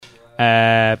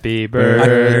Happy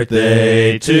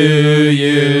birthday to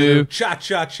you.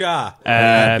 Cha-cha-cha.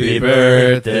 Happy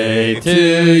birthday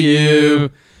to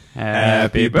you.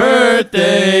 Happy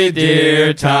birthday,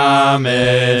 dear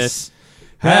Thomas.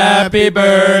 Happy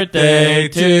birthday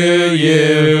to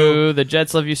you. The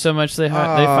Jets love you so much they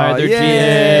fired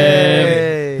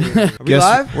their GM. Are we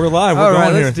live? We're live. We're All going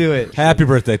right, here. let's do it. Happy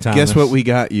birthday, Thomas. Guess what we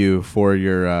got you for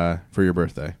your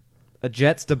birthday? A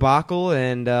Jets debacle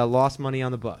and lost money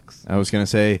on the Bucks. I was gonna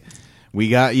say we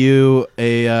got you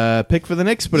a pick for the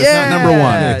Knicks, but it's not number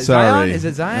Yeah. one. Sorry, Zion? Is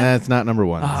it Zion? It's not number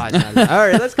one. All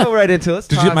right, let's go right into it. Let's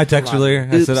Did you talk get my text a lot. earlier?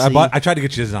 I said Oopsie. I tried to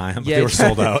get you a Zion, but they were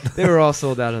sold out. They were all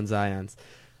sold out on Zions.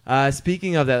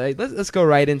 Speaking of that, let's go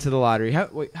right into the lottery. How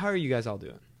are you guys all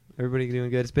doing? Everybody doing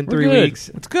good? It's been We're 3 good. weeks.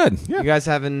 It's good. You guys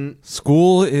haven't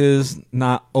School is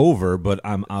not over, but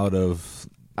I'm out of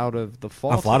the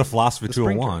fall. a lot of philosophy the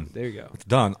spring 201. term. There you go. It's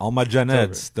done. All my gen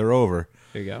eds, they're over.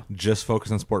 There you go. Just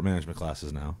focus on sport management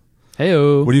classes now.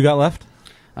 Heyo. What do you got left?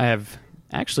 I have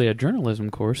actually a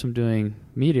journalism course. I'm doing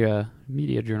media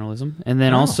journalism, and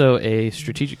then also a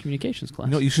strategic communications class.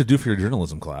 You know what you should do for your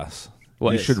journalism class?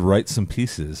 What? You should write some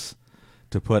pieces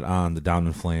to put on the Down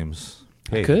in Flames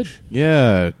page. I could.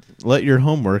 Yeah, let your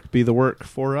homework be the work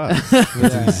for us.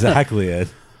 That's exactly it.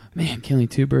 Man, killing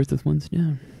two birds with one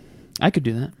stone. I could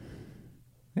do that.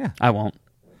 Yeah. I won't.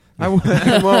 I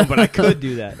won't, but I could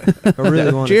do that. I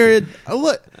really want Jared,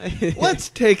 let's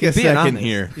take a He's being second honest.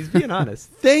 here. He's being honest.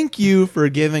 Thank you for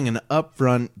giving an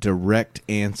upfront, direct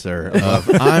answer of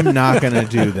I'm not going to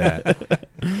do that.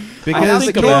 Because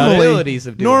think about it. Abilities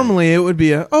of doing normally it would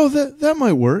be that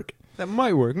might work. that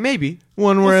might work. Maybe.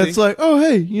 One where We'll it's see. like, oh,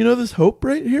 hey, you know this hope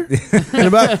right here? In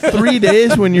about 3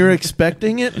 days when you're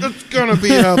expecting it, it's going to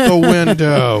be out the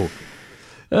window.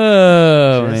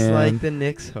 Oh, Just man. like the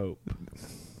Knicks hope.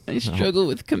 I struggle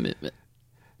with commitment.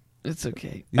 It's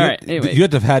okay. You, All right, anyway. You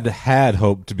have to have had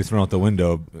hope to be thrown out the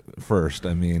window first.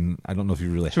 I mean, I don't know if you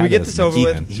really Should we had get it this as an over Knicks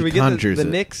with? fan. Should we get conjures the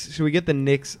it. Knicks? Should we get the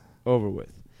Knicks over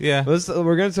with? Yeah.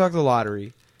 We're going to talk the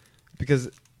lottery because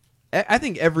I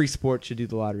think every sport should do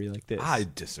the lottery like this. I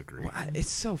disagree. It's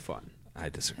so fun. I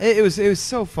disagree. It was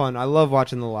so fun. I love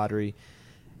watching the lottery,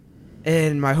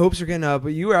 and my hopes are getting up.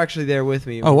 But you were actually there with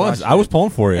me. I was. I was pulling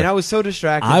for you. and I was so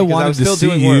distracted. I because wanted I was to still see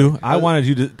doing you. work. I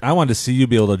wanted to see you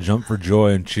be able to jump for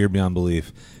joy and cheer beyond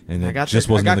belief, and I it got just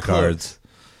the- I wasn't in got the close.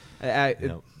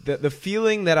 cards. Yep. The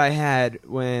feeling that I had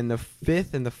when the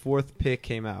 5th and the 4th pick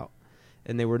came out,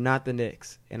 and they were not the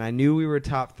Knicks, and I knew we were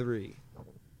top 3.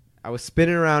 I was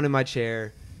spinning around in my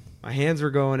chair. My hands were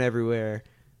going everywhere.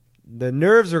 The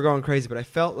nerves were going crazy, but I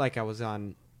felt like I was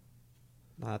on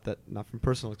not from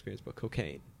personal experience, but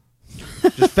cocaine.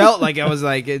 Just felt like I was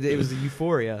like it was a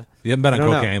euphoria. You haven't been I on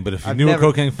don't know. cocaine, but if you I've knew never-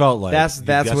 what cocaine felt like, That's you what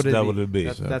guessed it'd that be. would be.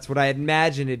 That's what I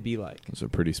imagined it'd be like. It's a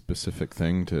pretty specific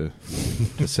thing to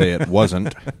say it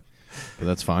wasn't. But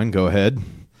that's fine. Go ahead.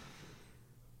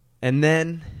 And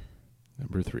then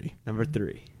Number 3. number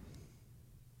 3.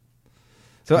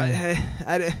 So I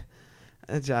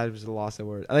was lost at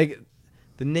word. Like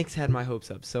the Knicks had my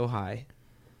hopes up so high.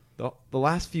 The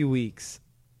last few weeks,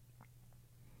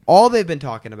 all they've been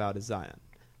talking about is Zion.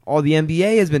 All the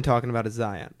NBA has been talking about is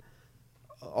Zion.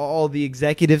 All the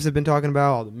executives have been talking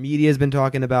about. All the media has been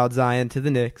talking about Zion to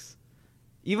the Knicks.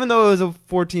 Even though it was a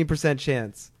 14%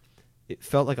 chance, it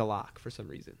felt like a lock for some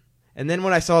reason. And then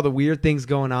when I saw the weird things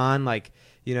going on, like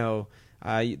the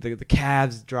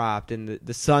Cavs dropped and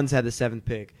the Suns had the 7th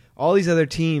pick. All these other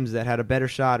teams that had a better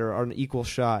shot or an equal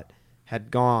shot had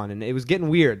gone, and it was getting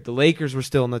weird. The Lakers were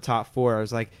still in the top 4. I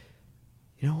was like,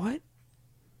 you know what?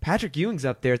 Patrick Ewing's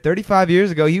up there. 35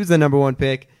 years ago, he was the number 1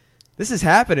 pick. This is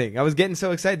happening. I was getting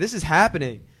so excited. This is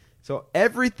happening. So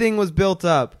everything was built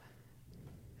up,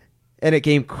 and it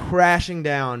came crashing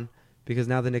down because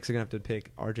now the Knicks are going to have to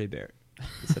pick R.J. Barrett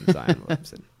instead of Zion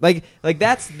Williamson. Like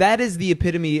that is the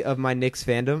epitome of my Knicks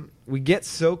fandom. We get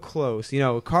so close.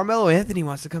 Carmelo Anthony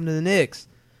wants to come to the Knicks.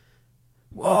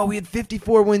 Whoa, we had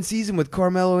 54-win season with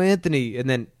Carmelo Anthony, and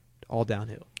then all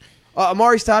downhill.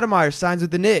 Amari Stoudemire signs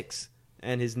with the Knicks,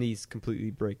 and his knees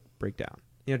completely break down.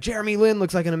 Jeremy Lin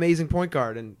looks like an amazing point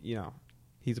guard, and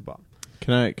he's a bum.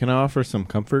 Can I offer some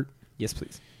comfort Yes,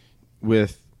 please.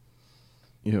 with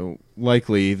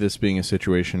likely this being a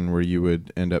situation where you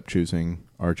would end up choosing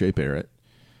R.J. Barrett?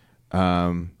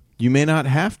 You may not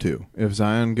have to. If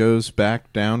Zion goes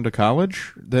back down to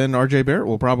college, then R.J. Barrett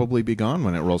will probably be gone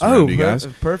when it rolls around to you guys.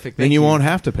 Perfect. Then Thank you won't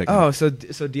have to pick him. Oh, so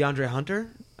DeAndre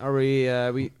Hunter? Are we?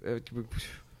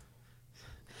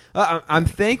 I'm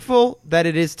thankful that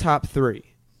it is top 3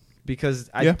 because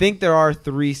I Yeah. think there are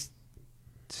 3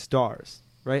 stars,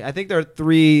 right? I think there are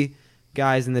 3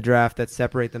 guys in the draft that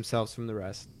separate themselves from the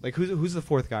rest. Like who's the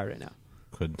fourth guy right now?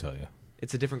 Couldn't tell you.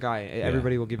 It's a different guy.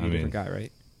 Everybody will give you a different guy,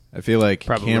 right? I feel like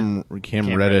Probably. Cam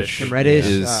Reddish. Cam Reddish,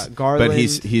 is, Garland, but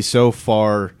he's so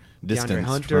far DeAndre distanced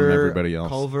Hunter, from everybody else.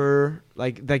 Culver,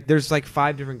 like there's like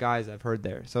 5 different guys I've heard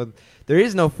there. So there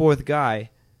is no fourth guy.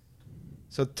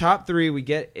 So top 3, we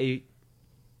get a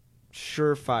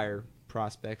surefire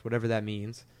prospect, whatever that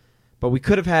means. But we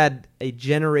could have had a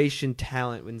generation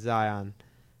talent in Zion.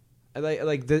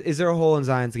 Is there a hole in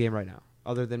Zion's game right now,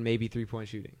 other than maybe 3-point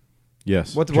shooting?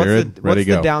 Yes. What's Jared, ready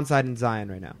the go. downside in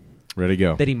Zion right now? Ready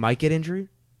go. That he might get injured?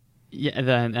 Yeah,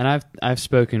 and I've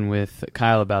spoken with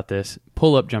Kyle about this.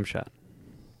 Pull-up jump shot.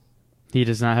 He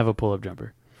does not have a pull-up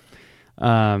jumper.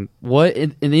 What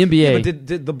in the NBA? Yeah, but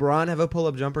did LeBron have a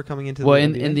pull-up jumper coming into the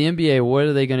NBA? In the NBA, what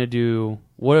are they going to do?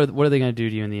 What are they going to do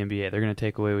to you in the NBA? They're going to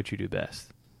take away what you do best.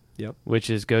 Yep. Which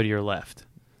is go to your left.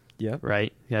 Yep.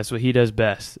 Right? That's what he does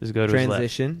best, is go to his left.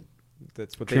 Transition.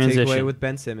 That's what they take away Transition. with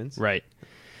Ben Simmons. Right.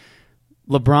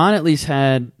 LeBron at least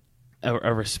had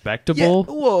a respectable...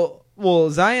 Yeah, well,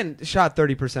 Zion shot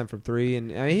 30% from 3,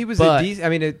 and I mean, he was But- a decent... I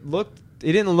mean, it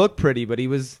didn't look pretty, but he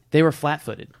was... They were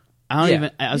flat-footed. I Yeah.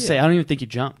 don't even think he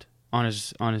jumped on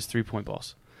his 3-point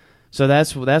balls. So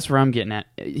that's where I'm getting at.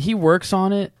 He works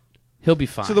on it. He'll be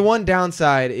fine. So the one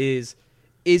downside is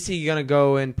he going to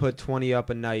go and put 20 up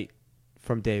a night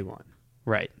from day one?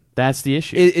 Right. That's the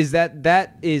issue. Is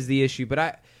that is the issue?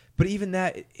 But even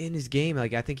that in his game,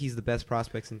 like I think he's the best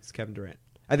prospect since Kevin Durant.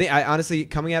 I honestly,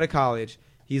 coming out of college,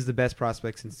 he's the best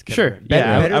prospect since Kevin Sure. Durant.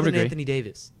 Yeah, I better would than agree. Anthony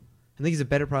Davis. I think he's a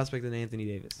better prospect than Anthony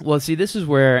Davis. Well, see, this is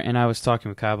where, and I was talking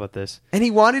with Kyle about this. And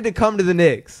he wanted to come to the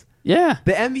Knicks. Yeah.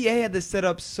 The NBA had this set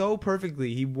up so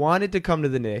perfectly. He wanted to come to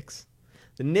the Knicks.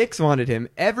 The Knicks wanted him.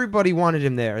 Everybody wanted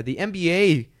him there. The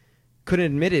NBA couldn't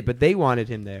admit it, but they wanted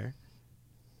him there.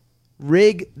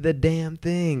 Rig the damn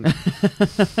thing.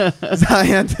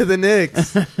 Zion to the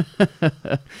Knicks. But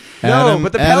the Adam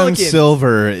Pelicans.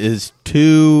 Silver is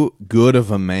too good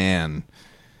of a man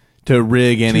to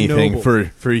rig anything noble.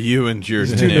 for you and your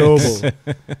He's too Knicks. noble.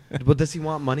 But does he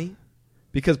want money?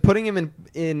 Because putting him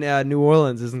in New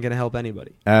Orleans isn't going to help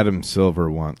anybody. Adam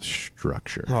Silver wants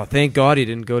structure. Oh, thank God he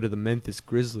didn't go to the Memphis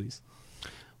Grizzlies.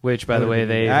 Which, by the way,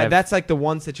 that's like the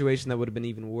one situation that would have been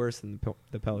even worse than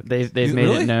the Pelicans. they've made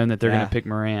Really? it known that they're going Yeah. to pick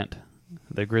Morant.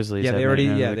 The Grizzlies. Yeah, have they made already it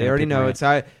known they're they gonna already pick know Morant. it.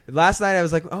 So last night I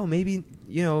was like, oh, maybe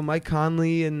Mike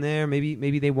Conley in there.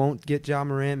 Maybe they won't get Ja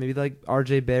Morant. Maybe they like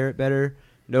R.J. Barrett better.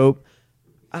 Nope.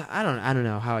 I don't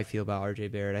know how I feel about R.J.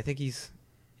 Barrett. I think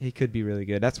he could be really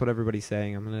good. That's what everybody's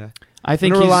saying. I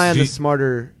think I'm gonna rely he's on the G-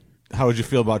 smarter. How would you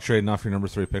feel about trading off your number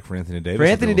 3 pick for Anthony Davis? For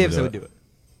Anthony If they Davis, I were would to do it.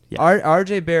 Yeah.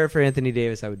 R.J. Barrett for Anthony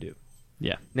Davis, I would do.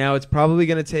 Yeah. Now it's probably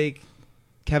going to take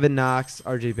Kevin Knox,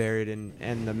 R.J. Barrett,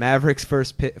 and the Mavericks'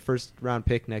 first round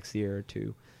pick next year or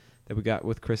two that we got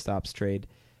with Kristaps trade.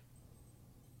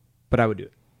 But I would do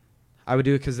it. I would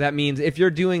do it because that means if you're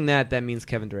doing that means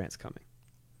Kevin Durant's coming.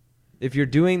 If you're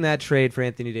doing that trade for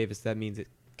Anthony Davis, that means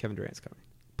Kevin Durant's coming.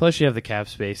 Plus, you have the cap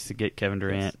space to get Kevin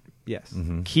Durant. Yes.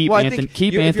 Mhm. Keep Well, I Anthony. think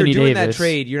Keep if Anthony you're doing Davis. that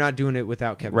trade, you're not doing it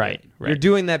without Kevin Right, Durant. right. You're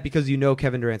doing that because you know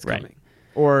Kevin Durant's Right. coming.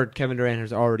 Or Kevin Durant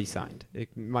has already signed. It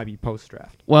might be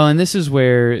post-draft. Well, and this is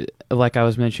where, like I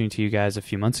was mentioning to you guys a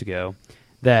few months ago,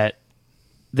 that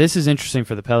this is interesting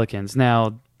for the Pelicans.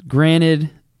 Now,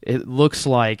 granted, it looks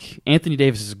like Anthony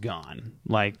Davis is gone.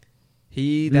 Like That's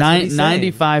what he's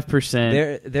saying.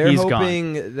 95%. They're he's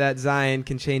hoping gone. that Zion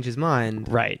can change his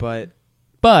mind. Right. But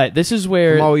But this is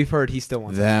where. from all we've heard, he still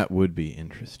wants it. That would be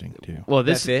interesting too. Well,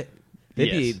 this That's it.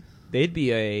 Yes. They'd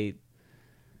be a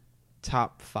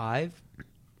top 5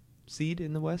 seed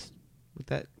in the West with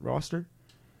that roster.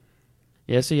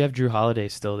 Yeah, so you have Drew Holiday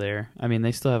still there. I mean,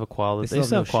 they still have a quality. They They still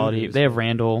still have have no quality. shooters, They have though.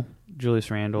 Randall,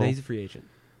 Julius Randall. No, he's a free agent.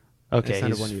 Okay, They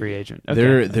signed he's a a one-year free deal. agent.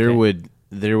 Okay,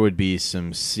 There would be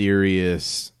some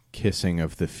serious kissing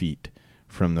of the feet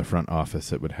from the front office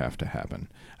that would have to happen.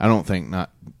 I don't think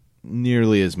not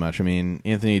nearly as much. I mean,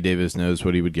 Anthony Davis knows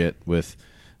what he would get with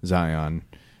Zion.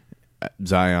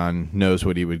 Zion knows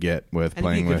what he would get with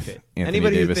playing with Anthony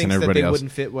Anybody Davis who and thinks that everybody they else.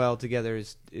 wouldn't fit well together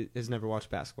has never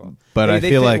watched basketball. But they I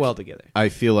feel fit like well together. I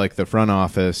feel like the front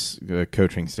office, the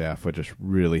coaching staff would just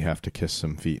really have to kiss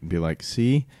some feet and be like,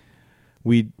 "See,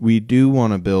 we do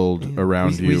want to build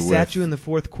around we you." sat with you in the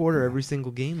fourth quarter every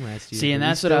single game last year. See, and but we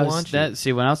that's what still I was. want you.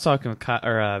 See, when I was talking with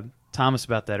Thomas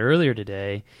about that earlier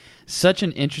today, such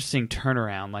an interesting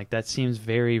turnaround. Like that seems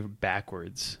very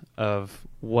backwards of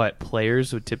what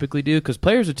players would typically do. Because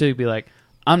players would typically be like,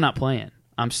 "I'm not playing.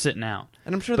 I'm sitting out."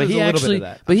 And I'm sure But there was he a little actually, bit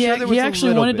of that. but I'm he, sure there was he a actually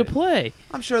little wanted to bit. play.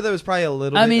 I'm sure there was probably a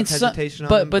little I bit mean, of hesitation on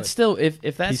but him. but still, if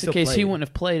that's the still case, he played. wouldn't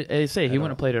have played. He At wouldn't all.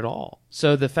 have played at all.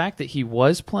 So the fact that he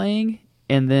was playing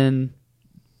and then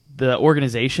the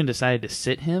organization decided to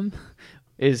sit him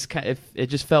is it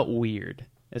just felt weird.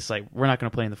 It's like we're not going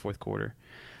to play in the fourth quarter.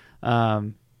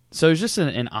 So it's just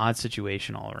an odd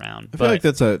situation all around. I feel like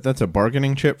that's a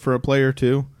bargaining chip for a player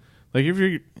too. Like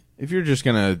if you're just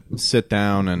gonna sit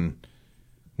down and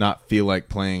not feel like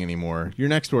playing anymore, your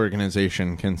next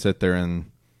organization can sit there and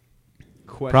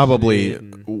Question probably it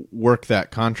and- work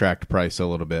that contract price a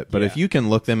little bit. But if Yeah. you can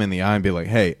look them in the eye and be like,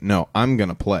 hey, no, I'm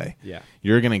gonna play. Yeah.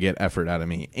 You're gonna get effort out of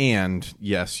me, and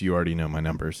yes, you already know my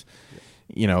numbers.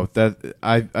 You know that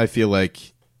I feel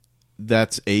like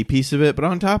that's a piece of it. But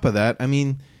on top of that, I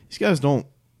mean, these guys don't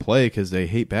play because they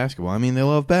hate basketball. I mean, they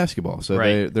love basketball, so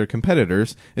Right. they're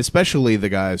competitors, especially the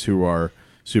guys who are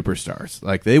superstars.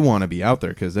 Like they want to be out there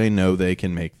because they know they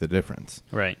can make the difference.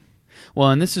 Right. Well,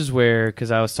 and this is where, because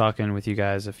I was talking with you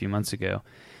guys a few months ago,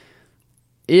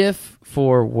 if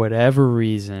for whatever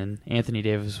reason Anthony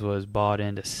Davis was bought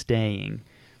into staying,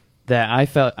 that I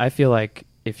feel like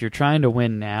if you're trying to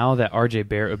win now, that RJ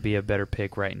Barrett would be a better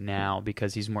pick right now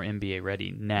because he's more NBA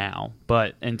ready now.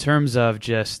 But in terms of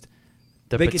just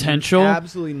the They could potential,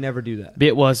 absolutely never do that.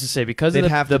 it was to say because They'd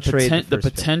of have the to trade the the first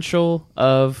pick. potential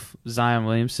of Zion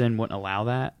Williamson wouldn't allow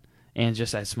that, and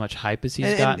just as much hype as he's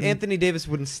And gotten. Anthony Davis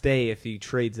wouldn't stay if he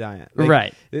trades Zion.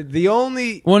 Right. The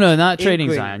only Well, no, not trading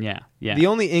inkling- Zion. Yeah. the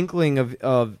only inkling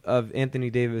of Anthony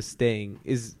Davis staying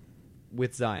is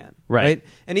with Zion. Right.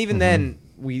 And even then,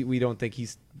 we don't think he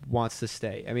wants to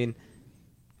stay. I mean,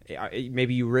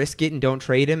 maybe you risk it and don't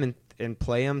trade him and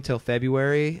play him till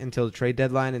February, until the trade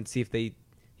deadline, and see if he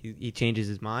changes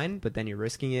his mind. But then you're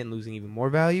risking it and losing even more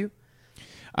value.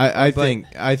 I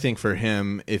But- think for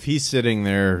him, if he's sitting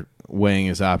there weighing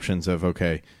his options of,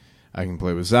 okay, I can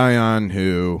play with Zion,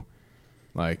 who,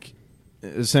 like,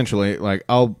 essentially, like,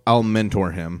 I'll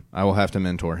mentor him. I will have to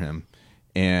mentor him,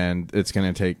 and it's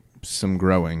going to take some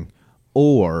growing.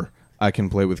 Or I can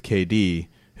play with KD,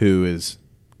 who is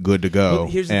good to go Well,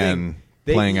 here's the and thing.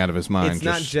 They- playing out of his mind. It's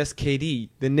not just KD.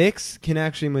 The Knicks can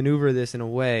actually maneuver this in a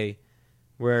way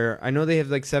where I know they have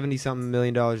like $70-something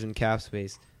million in cap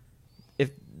space.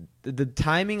 If the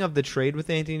timing of the trade with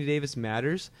Anthony Davis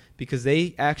matters, because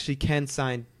they actually can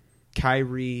sign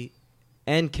Kyrie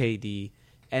and KD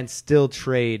and still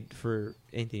trade for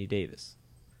Anthony Davis.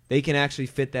 They can actually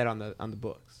fit that on the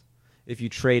books if you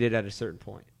trade it at a certain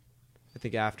point. I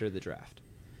think after the draft.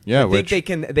 Yeah, I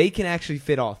think they can actually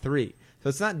fit all three. So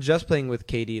it's not just playing with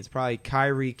KD. It's probably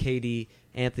Kyrie, KD,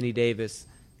 Anthony Davis,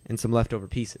 and some leftover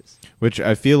pieces which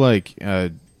I feel like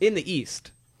in the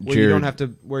East, where you Jared- don't have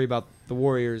to worry about the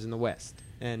Warriors in the West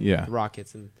and Yeah. the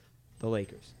Rockets and the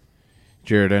Lakers.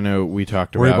 Jared, I know we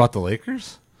talked Worry about the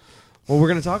Lakers? Well, we're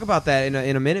going to talk about that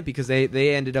in a minute because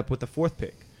they ended up with the fourth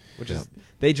pick, which is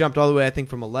they jumped all the way, I think,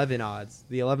 from 11 odds,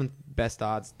 the 11th best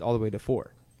odds, all the way to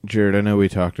 4. Jared, I know we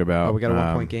talked about Oh, we got a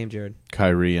 1-point game, Jared.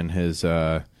 Kyrie and his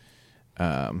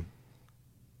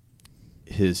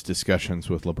discussions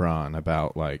with LeBron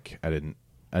about, like, I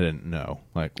didn't know,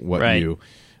 like, what Right. you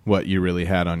really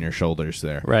had on your shoulders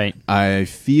there. Right. I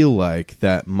feel like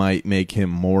that might make him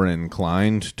more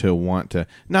inclined to want to,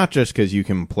 not just because you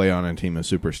can play on a team of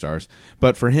superstars,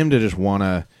 but for him to just want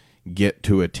to get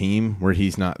to a team where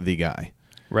he's not the guy.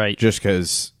 Right. Just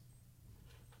because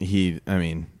he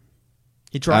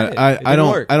tried it. It I didn't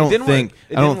don't work. I It don't didn't think work.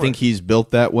 It I don't didn't think work. he's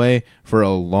built that way for a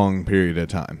long period of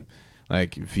time.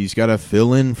 Like if he's got to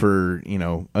fill in for,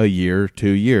 a year, 2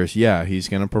 years, yeah, he's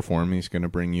going to perform, he's going to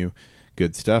bring you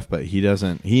good stuff, but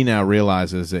he now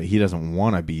realizes that he doesn't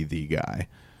want to be the guy.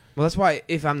 Well, that's why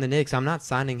if I'm the Knicks, I'm not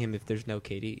signing him if there's no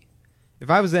KD. If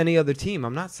I was any other team,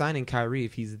 I'm not signing Kyrie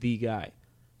if he's the guy.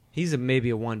 He's maybe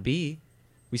a 1B.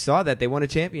 We saw that. They won a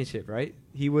championship, right?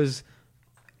 He was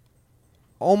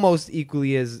almost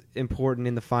equally as important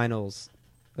in the finals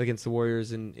against the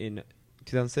Warriors in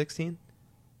 2016.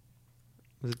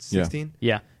 Was it 16?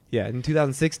 Yeah. Yeah, in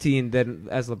 2016 than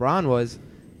as LeBron was.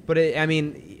 But,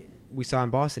 we saw in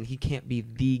Boston, he can't be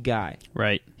the guy.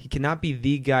 Right. He cannot be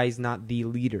the guy. He's not the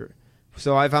leader.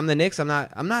 So if I'm the Knicks, I'm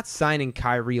not signing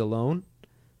Kyrie alone.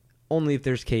 Only if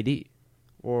there's KD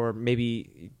or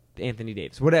maybe Anthony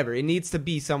Davis, whatever. It needs to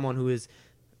be someone who is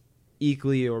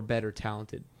equally or better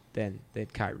talented than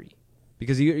Kyrie,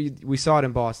 because we saw it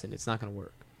in Boston. It's not going to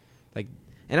work.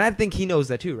 And I think he knows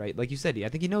that too, right? Like you said, I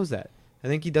think he knows that. I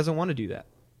think he doesn't want to do that.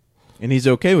 And he's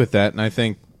okay with that, and I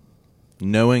think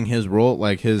knowing his role,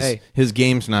 like his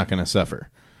game's not going to suffer.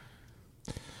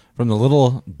 From the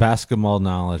little basketball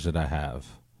knowledge that I have,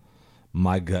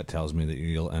 My gut tells me that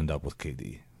you'll end up with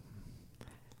KD.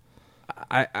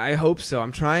 I hope so.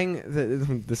 I'm trying.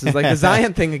 This is like the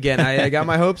Zion thing again. I got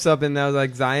my hopes up, and I was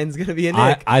like, Zion's going to be a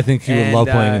Knick. I think he would And, love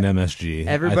playing in MSG.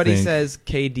 Everybody I think- says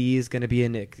KD is going to be a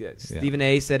Knick. Stephen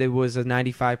A. said it was a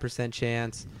 95%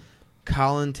 chance.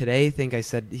 Colin today, he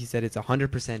said it's a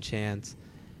 100% chance.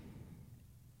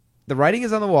 The writing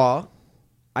is on the wall.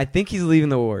 I think he's leaving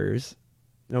the Warriors,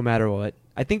 no matter what.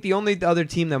 I think the only other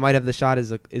team that might have the shot is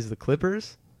the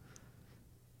Clippers.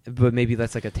 But maybe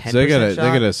that's like a 10% So they got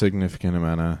shot. a significant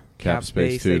amount of cap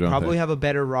space too, They don't probably they? have a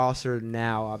better roster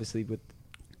now, obviously, with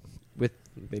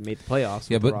they made the playoffs.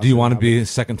 Yeah, with the but do you roster want to now, be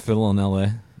second fiddle in LA?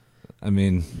 I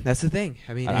mean, but that's the thing.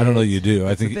 I mean, I don't know. You do. I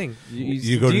that's the think thing.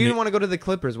 you go do to you New- want to go to the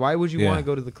Clippers? Why would you Yeah. want to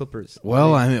go to the Clippers?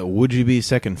 Well, I mean, would you be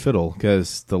second fiddle?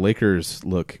 Because the Lakers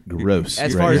look gross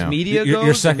As right far as now. media You're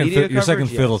goes, second. media You're second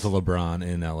coverage, fiddle yes. to LeBron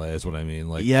in LA. Is what I mean.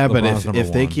 Like, Yeah, but LeBron's number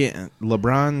if they one. can't,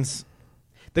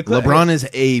 The LeBron is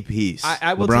a piece.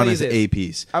 I will LeBron tell you is this. a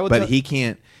piece, I will but tell-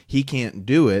 he can't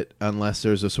do it unless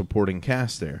there's a supporting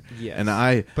cast there. Yes. And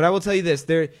I But I will tell you this: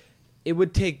 it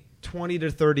would take 20 to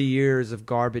 30 years of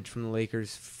garbage from the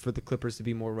Lakers for the Clippers to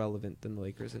be more relevant than the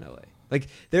Lakers in LA. Like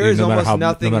there is no matter almost how,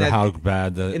 nothing no matter that how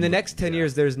bad in the next 10 yeah.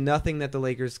 years there's nothing that the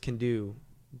Lakers can do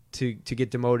to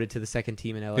get demoted to the second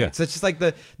team in LA. Yeah. So it's just like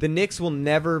the Knicks will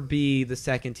never be the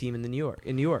second team in New York.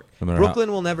 No matter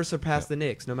Brooklyn will never surpass the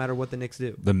Knicks, no matter what the Knicks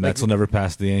do. The Mets will never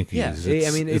pass the Yankees. Yeah,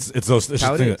 I mean, it's those. It's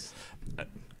how just it thing is. that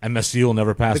MSU will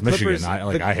never pass The Michigan.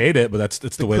 Clippers- I hate it, but it's the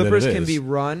The way Clippers that it is. can be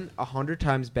run 100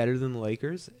 times better than the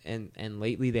Lakers, and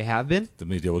lately they have been. The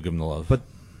media will give them the love.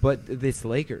 But it's the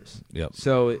Lakers. Yep.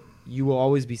 So you will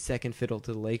always be second fiddle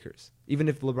to the Lakers. Even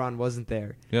if LeBron wasn't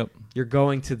there, Yep. you're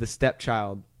going to the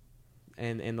stepchild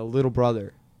and the little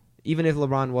brother, even if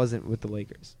LeBron wasn't with the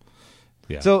Lakers.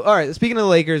 Yeah. So, all right, speaking of the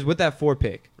Lakers, with that 4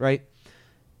 pick, right?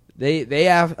 They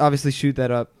have obviously shoot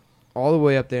that up all the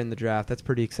way up there in the draft. That's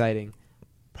pretty exciting.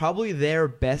 Probably their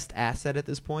best asset at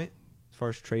this point, as far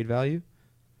as trade value.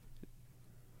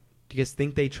 Do you guys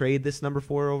think they trade this number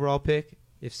 4 overall pick?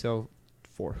 If so,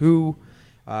 for who?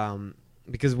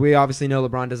 Because we obviously know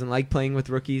LeBron doesn't like playing with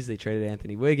rookies. They traded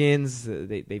Anthony Wiggins.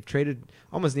 They've traded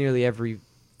almost nearly every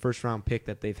first-round pick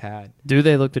that they've had. Do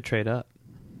they look to trade up?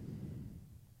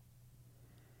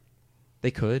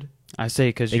 They could. I say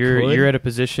because They you're could. you're at a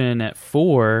position at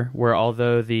 4 where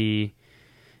although the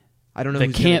I don't know the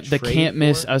who's gonna can't trade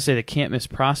miss for. I would say the can't miss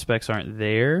prospects aren't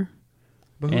there.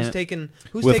 But who's and- taking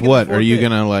with taking what the are 4th you pick?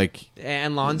 gonna like?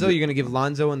 And Lonzo, you're gonna give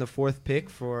Lonzo in the 4th pick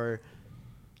to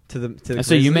the.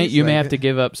 So you may Grizzlies? Like- have to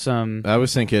give up some. I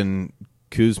was thinking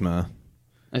Kuzma.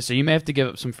 So you may have to give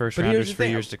up some first But here's rounders the for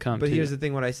thing. years to come. But too. here's the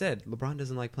thing: what I said, LeBron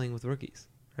doesn't like playing with rookies,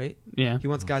 right? yeah. He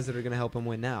wants guys that are gonna help him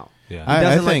win now. yeah. He I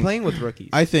doesn't like think- playing with rookies.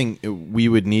 I think we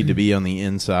would need to be on the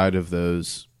inside of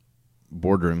those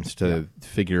boardrooms to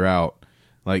figure out,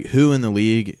 like, who in the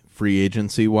league, free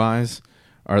agency wise,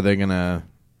 are they gonna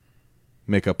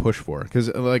make a push for?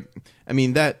 Because, like, I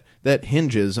mean that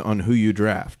hinges on who you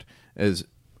draft, as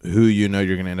who you know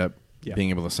you're gonna end up being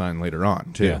able to sign later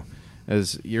on too. Yeah.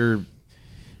 As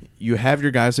you have your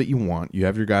guys that you want, you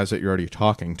have your guys that you're already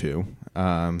talking to.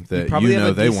 That probably you know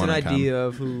have a they decent want to idea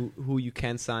of who you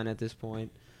can sign at this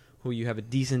point, who you have a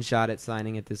decent shot at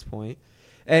signing at this point,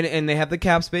 and they have the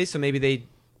cap space, so maybe they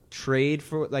trade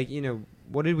for, like,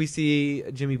 what did we see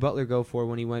Jimmy Butler go for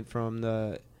when he went from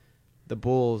the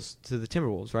Bulls to the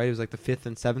Timberwolves? Right, it was like the 5th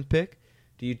and 7th pick.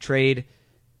 Do you trade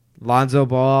Lonzo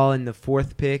Ball in the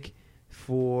 4th pick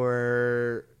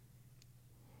for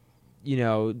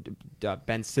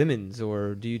Ben Simmons,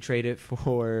 or do you trade it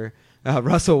for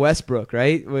Russell Westbrook,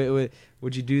 right?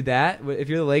 Would you do that? If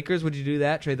you're the Lakers, would you do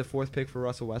that? Trade the 4th pick for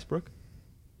Russell Westbrook?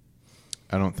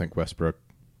 I don't think Westbrook.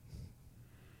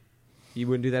 You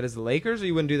wouldn't do that as the Lakers, or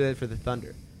you wouldn't do that for the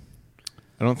Thunder?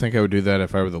 I don't think I would do that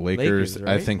if I were the Lakers. Lakers,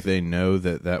 right? I think they know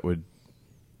that would.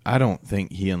 I don't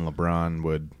think he and LeBron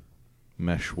would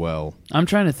mesh well. I'm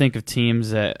trying to think of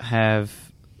teams that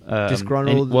have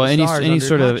Disgruntled any stars any under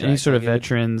sort of contract, like,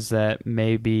 veterans that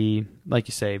may be, like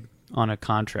you say, on a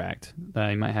contract that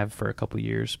you might have for a couple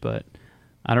years, but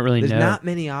I don't really There's know. not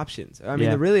many options. I mean, Yeah.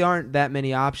 there really aren't that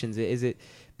many options. Is it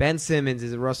Ben Simmons?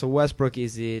 Is it Russell Westbrook?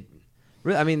 Is it?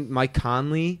 I mean, Mike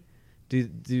Conley.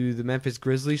 Do the Memphis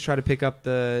Grizzlies try to pick up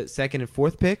the 2nd and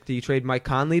 4th pick? Do you trade Mike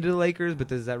Conley to the Lakers? But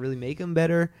does that really make them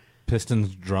better?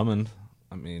 Pistons Drummond.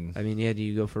 I mean, Yeah. Do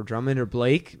you go for Drummond or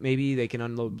Blake? Maybe they can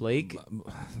unload Blake.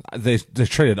 they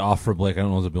traded off for Blake. I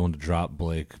don't know if they're willing to drop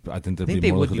Blake, but I think they'd I think be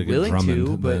they more would likely be to get willing Drummond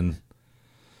to, but- than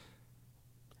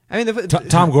I mean,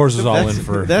 Tom Gores is all in That's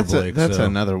for Blake. that's so.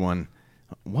 another one.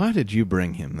 Why did you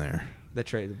bring him there?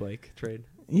 the Blake trade.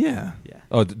 Yeah,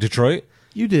 Oh, Detroit.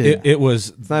 you did. It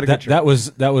was not a that, good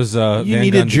that was you Van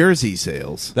needed Gundy. jersey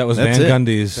sales. That was That's Van it.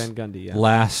 Gundy's Van Gundy, yeah.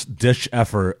 last ditch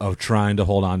effort of trying to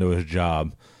hold on to his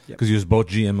job because he was both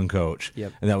GM and coach,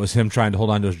 Yep. and that was him trying to hold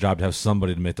on to his job to have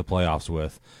somebody to make the playoffs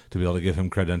with, to be able to give him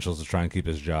credentials to try and keep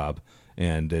his job,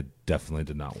 and it definitely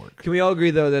did not work. Can we all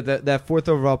agree, though, that fourth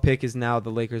overall pick is now the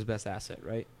Lakers' best asset,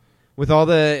 right? With all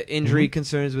the injury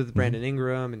concerns with Brandon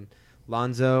Ingram and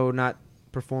Lonzo not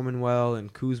performing well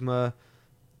and Kuzma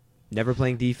never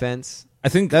playing defense. I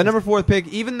think That number 4 pick,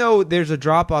 even though there's a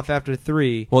drop-off after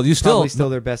 3, Well, you probably still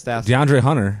their best asset. DeAndre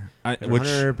Hunter, which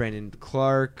Hunter, Brandon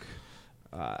Clark,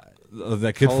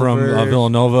 that kid from Culver,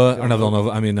 Villanova, or not Villanova,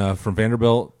 I mean from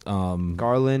Vanderbilt.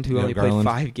 Garland, who yeah, only Garland.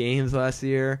 played 5 games last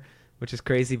year, which is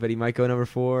crazy, but he might go number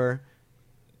 4.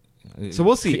 So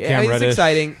we'll see. Cam It's Reddish.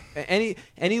 exciting.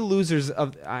 Any losers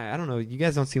of I don't know. You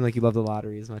guys don't seem like you love the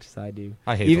lottery as much as I do.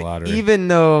 I hate even, the lottery. Even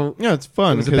though Yeah, it's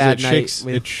fun It was a because bad it night shakes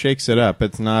with- it shakes it up.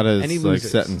 It's not as any like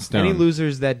losers, set in stone. any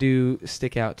losers that do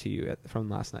stick out to you from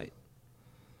last night.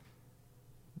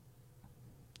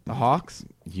 The Hawks.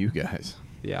 You guys,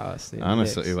 Yeah, us, the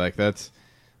honestly, Knicks. like that's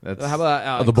How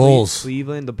about the Bulls?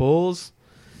 Cleveland, the Bulls.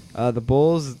 The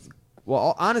Bulls.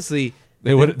 Well, honestly,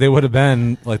 They would have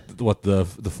been like what the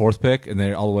 4th pick, and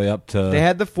they're all the way up to. they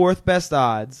had the 4th best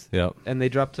odds, Yep. and they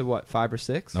dropped to what, 5 or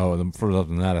 6? No, further up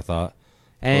than that, I thought.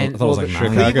 And I thought it was like the- 9.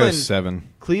 Chicago's Cleveland, 7.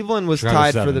 Cleveland was Chicago's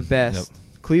tied for 7. the best.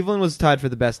 Cleveland was tied for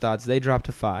the best odds. They dropped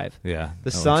to 5. Yeah. The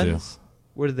that one too. Suns,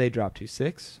 where did they drop to?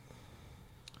 6.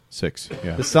 6.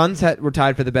 Yeah. The Suns were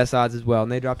tied for the best odds as well,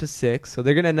 and they dropped to 6. So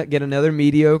they're gonna get another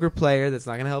mediocre player that's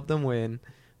not gonna help them win,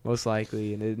 most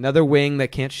likely, and another wing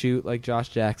that can't shoot like Josh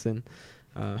Jackson.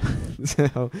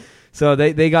 So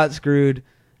they got screwed.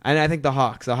 And I think the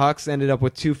Hawks ended up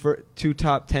with two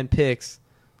top 10 picks,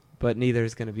 but neither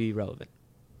is gonna be relevant.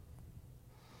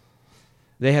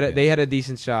 They had a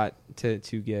decent shot to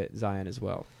get Zion as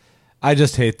well. I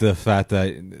just hate the fact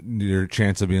that your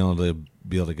chance of being able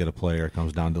to get a player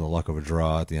comes down to the luck of a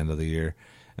draw at the end of the year,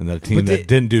 and that a team that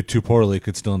didn't do too poorly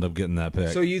could still end up getting that pick.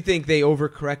 So you think they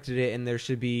overcorrected it, and there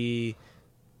should be,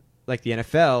 like the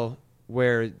NFL,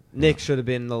 where Nick should have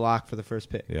been the lock for the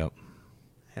first pick? Yep.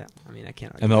 Yeah, I mean, I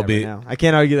can't argue MLB that right now. I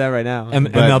can't argue that right now.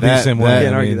 MLB But the same way.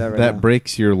 Can't I argue mean, that right that now.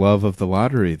 breaks your love of the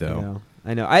lottery, though.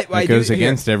 I know. It I goes do,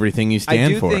 against everything you I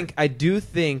stand do for. think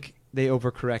they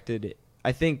overcorrected it.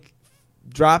 I think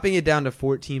dropping it down to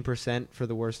 14% for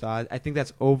the worst odds, I think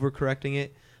that's overcorrecting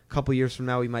it. A couple years from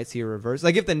now, we might see a reverse.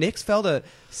 Like if the Knicks fell to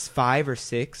 5 or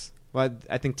 6, well,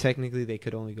 I think technically they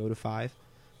could only go to 5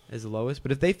 as the lowest.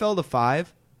 But if they fell to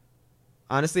 5,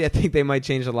 honestly, I think they might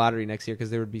change the lottery next year because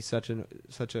there would be such a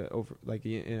over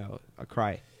a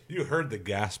cry. You heard the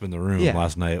gasp in the room Yeah.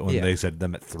 last night when Yeah. they said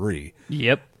them at 3.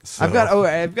 Yep. So, I've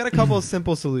got a couple of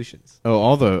simple solutions. Oh,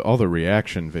 all the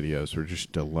reaction videos were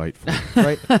just delightful.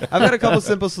 Right, I've got a couple of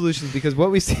simple solutions because what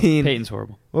we've seen. Peyton's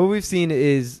horrible. What we've seen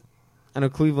is, I know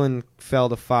Cleveland fell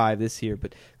to 5 this year,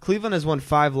 but Cleveland has won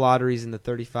 5 lotteries in the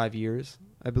 35 years.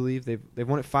 I believe they've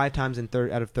won it 5 times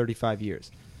out of 35 years.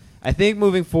 I think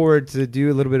moving forward to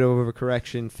do a little bit of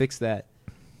overcorrection, fix that.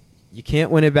 You can't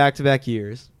win it back-to-back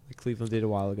years, like Cleveland did a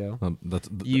while ago.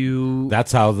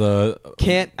 that's how the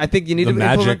Can't. I think you need the to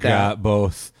Magic implement that. got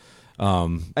both.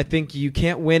 I think you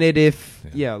can't win it if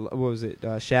what was it?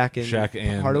 Shaq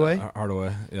and Hardaway.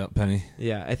 Hardaway. Yep. Penny.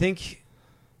 Yeah, I think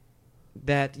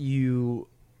that you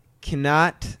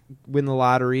cannot win the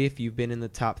lottery if you've been in the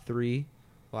top 3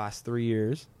 the last 3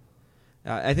 years.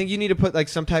 I think you need to put like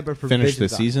some type of Finish the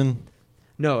provisions on it. season.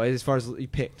 No, as far as you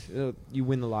picked, you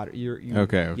win the lottery.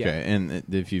 Okay. yeah. And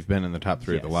if you've been in the top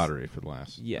 3 of the Yes. lottery for the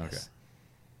last. Yes. Okay.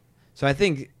 So I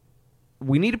think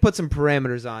we need to put some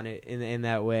parameters on it in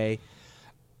that way.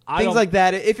 Things don't- like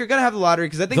that. If you're gonna have the lottery,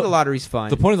 because I think the lottery's fun.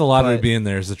 The point of the lottery but- being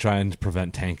there is to try and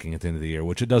prevent tanking at the end of the year,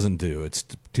 which it doesn't do. It's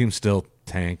teams still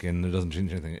tank, and it doesn't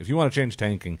change anything. If you want to change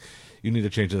tanking, you need to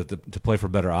change it to play for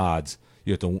better odds.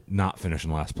 You have to not finish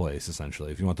in last place.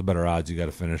 Essentially, if you want the better odds, you got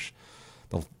to finish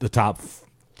the top.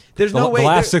 There's no way the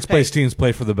last there- 6 place hey, teams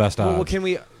play for the best odds.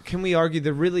 Well, can we argue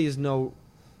there really is no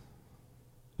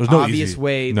There's no obvious easy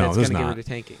way no, that's there's going to get not. rid of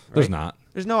tanking? Right? There's not.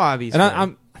 There's no obvious. And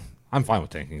way. I'm fine with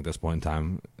tanking at this point in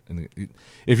time. And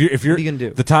if you're What are you gonna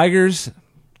do? The Tigers,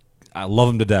 I love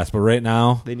them to death, but right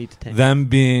now They need to tank. them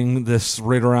being this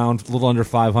right around a little under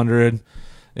 500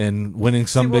 and winning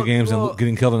some well- big games well, and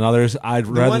getting killed in others, I'd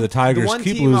rather the Tigers one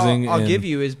keep team losing. I'll and- give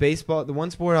you is baseball. The one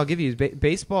sport I'll give you is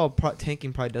baseball.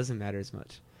 Tanking probably doesn't matter as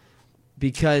much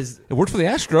because It worked for the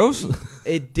Astros.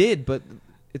 it did, but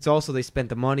it's also they spent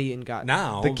the money and got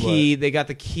Now, the key. They got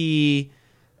the key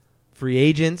free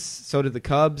agents. So did the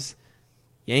Cubs.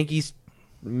 Yankees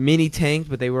mini tanked,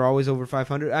 but they were always over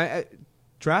 500.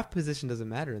 Draft position doesn't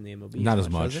matter in the MLB. Not as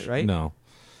much, does it, right? No,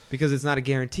 because it's not a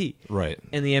guarantee. right.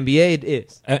 In the NBA, it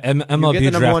is. MLB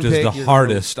the number one draft is pick, the you're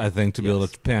hardest, I think, to be able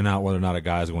Yes. to pan out whether or not a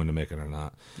guy is going to make it or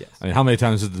not. Yes. I mean, how many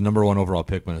times has the number one overall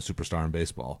pick been a superstar in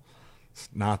baseball? It's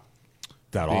not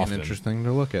that Being often. interesting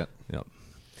to look at. Yep.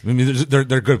 I mean,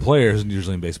 they're good players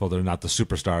usually in baseball. They're not the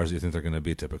superstars you think they're going to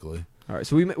be typically. All right,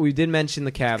 so we did mention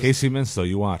the Cavs. Casey Mintz, though,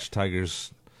 you watch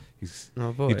Tigers.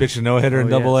 Oh, boy. He pitched a no hitter in Oh,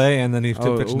 Double yes. A, and then he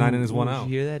pitched 9 innings, 1 Did out.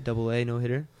 you hear that? Double A, no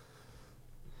hitter.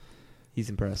 He's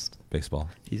impressed. Baseball.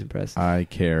 He's impressed. I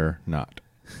care not.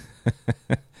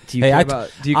 Do you Hey,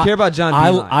 care about John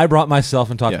Beeline? I brought myself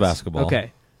and talked Yes. basketball.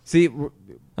 Okay. See.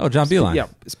 Oh, John Beeline. Yeah.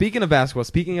 Speaking of basketball,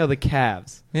 speaking of the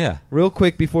Cavs, Yeah. real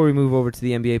quick before we move over to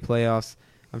the NBA playoffs,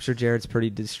 I'm sure Jared's pretty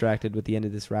distracted with the end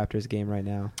of this Raptors game right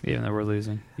now. Even though we're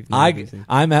losing. Even though they're losing.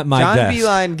 I'm at my John desk.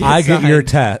 Beeline gets I get your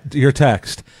signed. your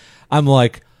text. I'm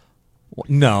like,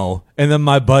 no, and then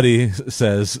my buddy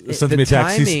sends the me a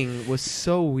text. timing was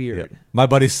so weird. My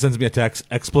buddy sends me a text.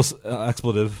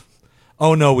 Expletive.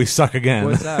 Oh no, we suck again.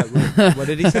 What's that? What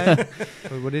did he say?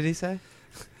 What did he say?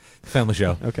 Family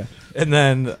show. Okay. And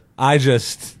then I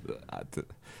just,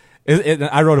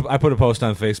 I put a post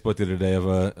on Facebook the other day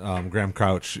of Graham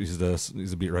Crouch. He's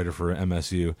a beat writer for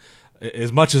MSU.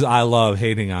 As much as I love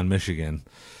hating on Michigan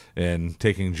and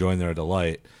taking joy in their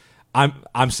delight,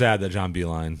 I'm sad that John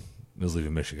Beeline is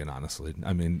leaving Michigan. Honestly,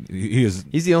 I mean he is.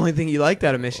 He's the only thing you liked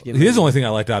out of Michigan. He is the only thing I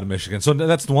liked out of Michigan. So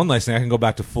that's the one nice thing. I can go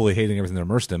back to fully hating everything they're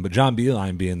immersed in. But John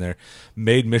Beeline being there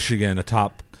made Michigan a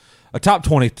top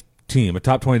 20 team, a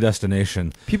top 20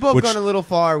 destination. People have which- gone a little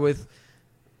far with.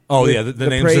 Oh with yeah, the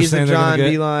names praise they're saying of they're John gonna get.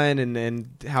 Beeline and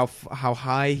how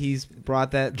high he's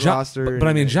brought that roster. But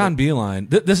I mean, and- John Beeline.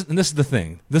 This is the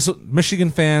thing. This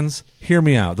Michigan fans, hear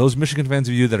me out. Those Michigan fans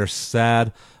of you that are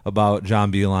sad about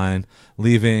John Beeline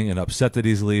leaving and upset that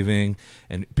he's leaving,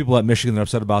 and people at Michigan that are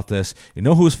upset about this. You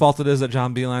know whose fault it is that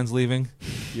John Beeline's leaving?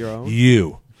 your own.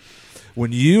 You.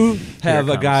 When you have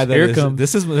a guy that Here is, comes.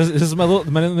 this is my little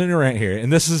rant here,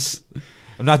 and this is.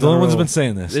 I'm not the only one who's been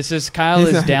saying this. This is Kyle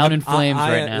is down in flames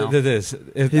right now. It is.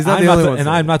 He's not the only one and saying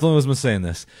I'm it. not the only one who's been saying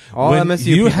this. All when MSU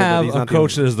you people, but have he's a not the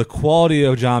coach only that is the quality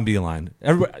of John Beeline,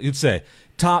 you'd say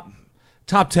top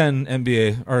 10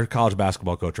 NBA or college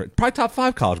basketball coach, right? Probably top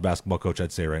 5 college basketball coach,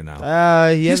 I'd say right now.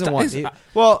 He hasn't won.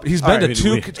 Well, he's been all to right,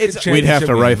 2 we'd championship We'd have to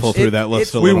games. rifle through that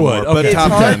list a we little would. more. But Okay.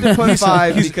 top It's hard 10. to put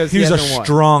 5 because he's he a hasn't won.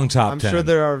 strong top I'm 10. sure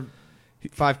there are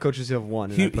 5 coaches who have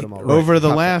won, and I put them all right. Over the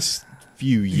Top last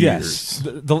few Yes,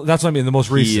 years, that's what I mean. The most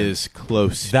recent. he is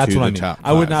close That's to what the I mean. top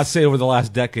I would 5. not say over the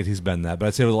last decade he's been that, but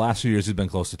I'd say over the last few years he's been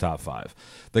close to top 5.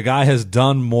 The guy has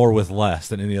done more with less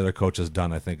than any other coach has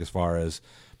done, I think, as far as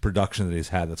production that he's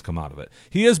had that's come out of it.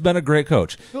 He has been a great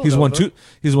coach. He's won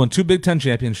 2 Big Ten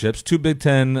championships, 2 Big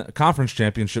Ten conference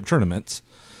championship tournaments.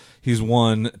 He's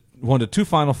won to 2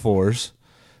 Final Fours,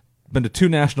 been to 2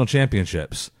 national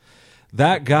championships.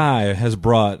 That guy has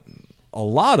brought a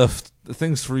lot of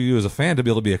things for you as a fan to be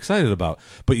able to be excited about.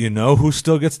 But you know who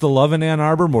still gets the love in Ann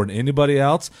Arbor more than anybody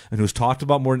else, and who's talked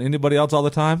about more than anybody else all the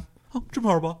time? Oh, Jim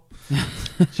Harbaugh.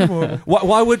 Jim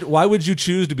Harbaugh. Why would you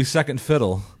choose to be second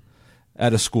fiddle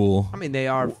at a school? I mean, they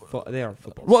are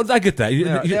football. Well, I get that.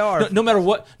 They are. No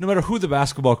matter who the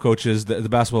basketball coach is, the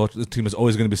basketball team is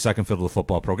always going to be second fiddle to the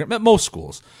football program at most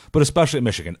schools, but especially at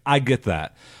Michigan. I get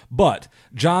that. But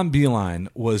John Beeline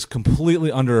was completely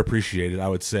underappreciated, I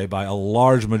would say, by a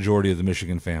large majority of the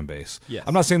Michigan fan base. Yes.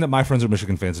 I'm not saying that my friends who are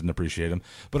Michigan fans didn't appreciate him,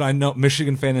 but I know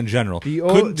Michigan fan in general The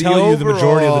couldn't tell you the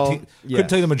majority of the overall- team. yes. Couldn't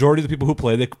tell you the majority of the people who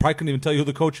play. They probably couldn't even tell you who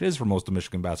the coach is for most of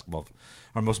Michigan basketball,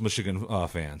 or most Michigan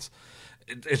fans.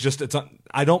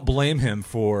 I don't blame him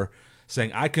for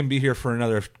saying I can be here for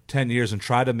another 10 years and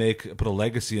try to put a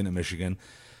legacy into Michigan,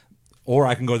 or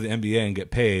I can go to the NBA and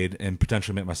get paid and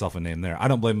potentially make myself a name there. I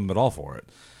don't blame him at all for it.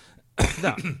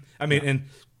 No. I mean, and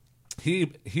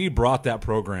he brought that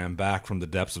program back from the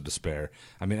depths of despair.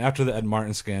 I mean, after the Ed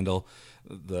Martin scandal,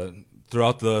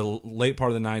 throughout the late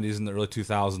part of the 90s and the early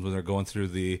 2000s when they're going through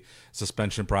the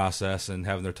suspension process and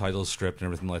having their titles stripped and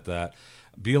everything like that,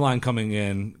 Beeline coming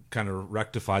in kind of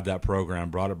rectified that program,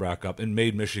 brought it back up, and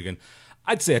made Michigan,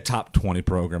 I'd say, a top 20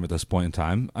 program at this point in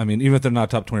time. I mean, even if they're not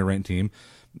a top 20 ranked team,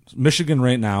 Michigan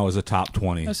right now is a top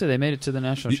 20. I say they made it to the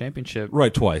national championship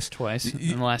Right, twice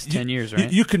in the last 10 years, right?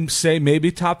 You can say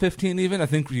maybe top 15 even. I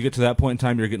think when you get to that point in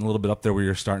time, you're getting a little bit up there where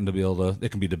you're starting to be able to, it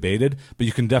can be debated, but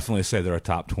you can definitely say they're a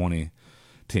top 20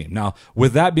 team. Now,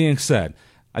 with that being said,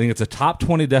 I think it's a top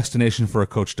 20 destination for a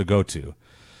coach to go to.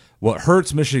 What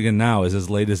hurts Michigan now is as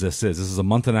late as this is a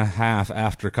month and a half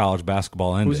after college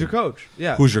basketball ended. Who's your coach?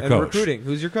 Yeah. Who's your And coach? recruiting.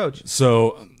 Who's your coach?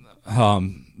 So,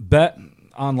 bet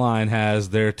online has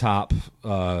their top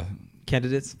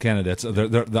Candidates.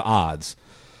 the odds.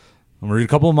 I'm going to read a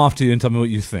couple of them off to you and tell me what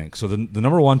you think. So the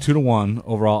number one, 2-1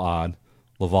 overall odd,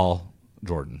 Laval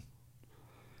Jordan.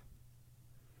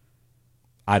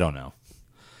 I don't know.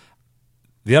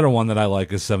 The other one that I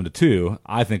like is 7-2.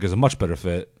 I think is a much better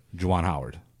fit, Juwan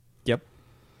Howard.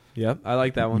 Yep, I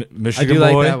like that one. Michigan I do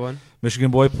boy, like that one. Michigan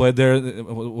boy played there,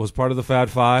 was part of the Fab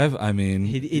Five. I mean,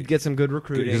 He'd get some good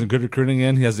recruiting. He's some good recruiting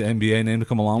in. He has the NBA name to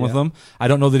come along with him. I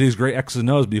don't know that he's great X's and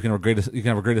O's, but you can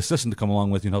have a great assistant to come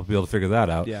along with you and help be able to figure that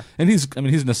out. Yeah. And he's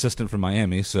an assistant from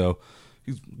Miami, so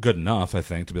he's good enough, I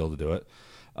think, to be able to do it.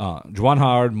 Juwan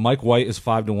Howard, Mike White is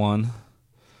 5-1.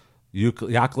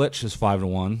 Yaklich is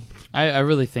 5-1. I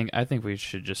really think we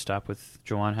should just stop with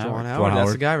Juwan Howard. Juwan Howard,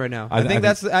 that's the guy right now. I think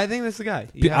that's the guy.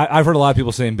 I've heard a lot of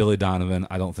people saying Billy Donovan.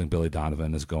 I don't think Billy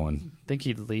Donovan is going. Think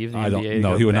he'd leave the I don't. NBA?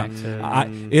 No, go he would back not.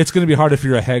 to- It's going to be hard if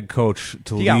you're a head coach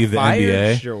to He got leave the fired,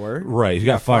 NBA. sure. Right, he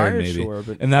got fired maybe, sure,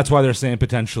 but- and that's why they're saying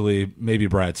potentially maybe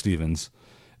Brad Stevens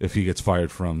if he gets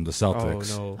fired from the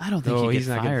Celtics. Oh, no. I don't think No, he'd he's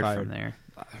get not getting fired from there.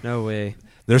 No way.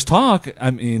 There's talk.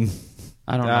 I mean,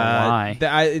 I don't know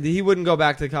why. He wouldn't go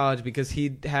back to college because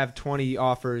he'd have 20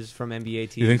 offers from NBA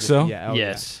teams. You think so? Yeah.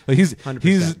 Yes. he's 100%.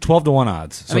 12-1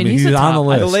 odds. So, I mean, he's he's a on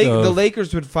the top- list. The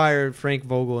Lakers would fire Frank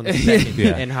Vogel in the second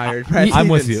Yeah. and hired Brad I'm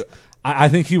with Stevens. you. I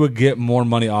think he would get more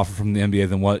money offered from the NBA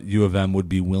than what U of M would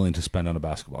be willing to spend on a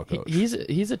basketball coach. He's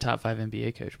a top 5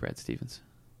 NBA coach, Brad Stevens.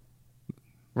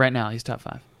 Right now, he's top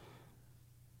 5.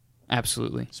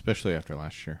 Absolutely. Especially after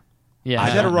last year. Yeah.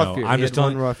 He's had a don't rough know. year. I'm He just had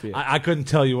one telling. rough year. I couldn't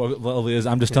tell you what level it is.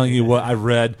 I'm just telling you what I've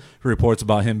read reports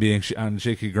about him being on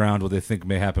shaky ground. What they think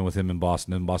may happen with him in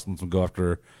Boston, and Boston will go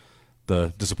after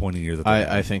the disappointing year that they had.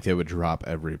 I think they would drop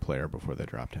every player before they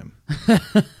dropped him.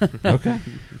 Okay.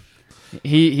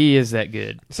 He is that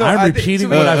good. So I'm I think- repeating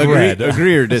so what I've read.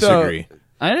 Agree or disagree?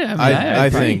 I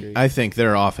agree. I think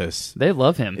their office They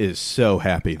love him. is so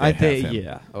happy they I have think, him.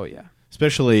 yeah. Oh, yeah.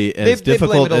 Especially as They blame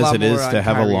difficult it a as lot it is more to on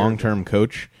have a Kyrie long-term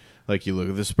coach. Like you look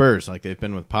at the Spurs, like they've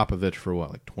been with Popovich for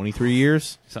what, like 23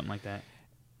 years, Something like that.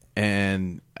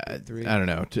 and I 3. don't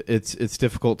know. It's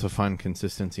difficult to find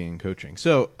consistency in coaching.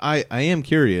 So I am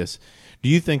curious. Do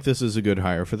you think this is a good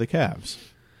hire for the Cavs?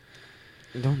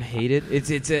 Don't hate it.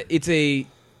 It's a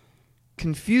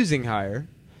confusing hire.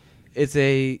 It's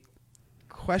a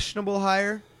questionable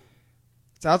hire.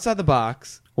 It's outside the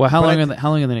box. Well, how But long I are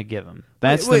they going to give him?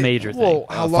 That's Wait, the major well,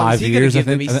 thing. how long 5 is he going to years, I give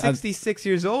them? think. He's 66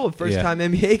 years old, first Yeah. time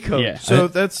NBA coach. Yeah. So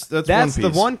that's That's one the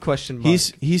piece. one question mark.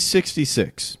 He's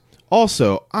 66.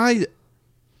 Also, I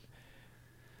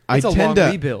It's a tend long to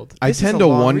rebuild. I This is tend a to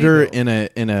long wonder rebuild.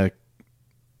 in a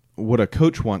what a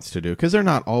coach wants to do, because they're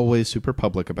not always super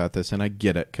public about this, and I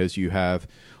get it, because you have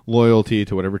loyalty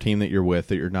to whatever team that you're with,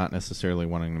 that you're not necessarily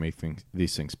wanting to make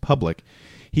these things public.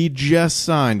 He just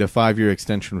signed a 5-year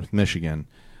extension with Michigan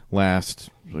last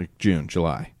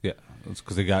July. Yeah, it's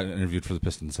because they got interviewed for the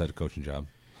Pistons head coaching job.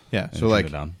 Yeah, and so turned like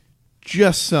it down.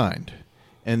 just signed,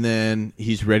 and then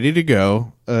he's ready to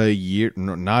go a year,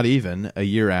 not even a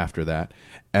year after that,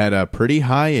 at a pretty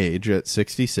high age at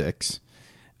 66,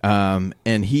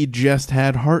 and he just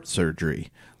had heart surgery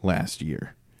last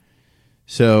year.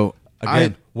 So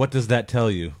Again, what does that tell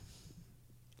you?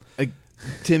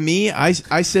 to me, I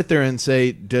sit there and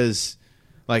say, does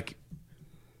like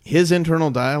his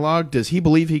internal dialogue, does he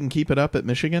believe he can keep it up at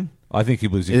Michigan? I think he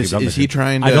believes he can keep it up. Is he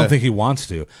trying I to- don't think he wants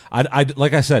to. I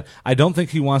like I said, I don't think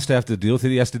he wants to have to deal with it.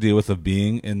 He has to deal with of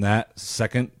being in that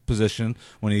second position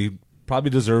when he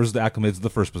probably deserves the acclimates of the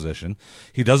first position.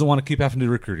 He doesn't want to keep having to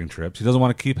do recruiting trips. He doesn't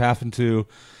want to keep having to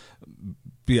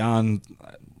be on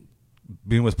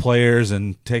being with players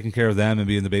and taking care of them and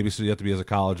being the babysitter you have to be as a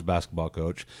college basketball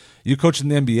coach. You coach in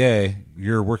the NBA,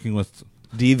 you're working with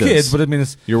Divas. kids, but I mean,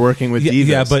 it's You're working with Yeah, divas,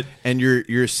 yeah, but- and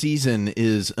your season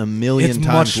is a million it's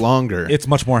times much longer. It's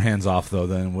much more hands off though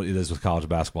than what it is with college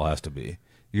basketball has to be.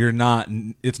 You're not.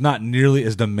 It's not nearly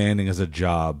as demanding as a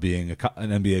job being an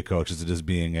NBA coach as it is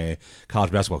being a college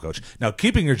basketball coach. Now,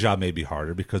 keeping your job may be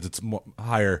harder because it's more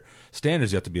higher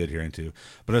standards you have to be adhering to.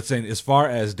 But it's saying, as far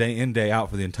as day in day out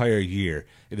for the entire year,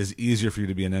 it is easier for you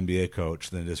to be an NBA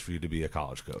coach than it is for you to be a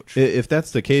college coach. If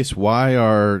that's the case, why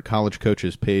are college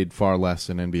coaches paid far less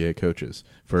than NBA coaches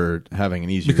for having an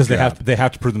easier Because job? they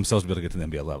have to prove themselves to be able to get to the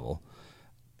NBA level.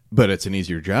 But it's an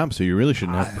easier job, so you really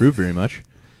shouldn't have to prove very much.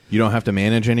 You don't have to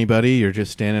manage anybody. You're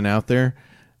just standing out there.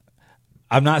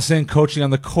 I'm not saying coaching on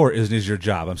the court isn't your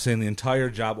job. I'm saying the entire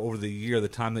job over the year, the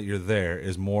time that you're there,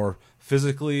 is more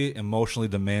physically, emotionally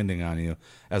demanding on you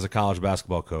as a college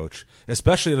basketball coach,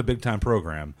 especially at a big-time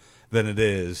program, than it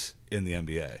is in the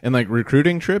NBA. And like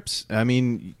recruiting trips, I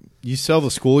mean, you sell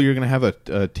the school, you're going to have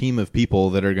a team of people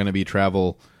that are going to be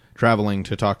traveling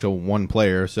to talk to one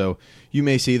player. So you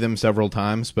may see them several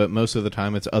times, but most of the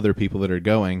time it's other people that are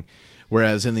going.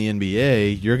 Whereas in the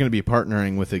NBA, you're going to be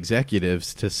partnering with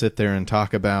executives to sit there and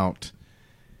talk about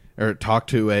or talk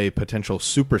to a potential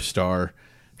superstar,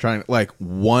 trying like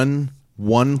one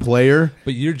player.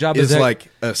 But your job is as like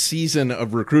a season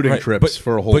of recruiting trips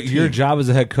for a whole But team. your job as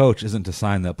a head coach isn't to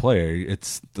sign that player.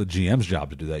 It's the GM's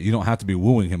job to do that. You don't have to be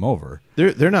wooing him over.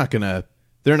 They're not gonna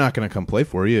come play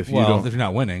for you if you don't. If you're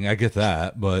not winning, I get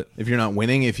that, but If you're not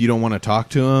winning, if you don't want to talk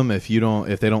to them, if they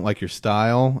don't like your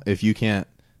style, if you can't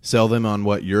sell them on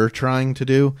what you're trying to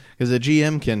do, because a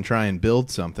GM can try and build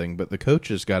something, but the coach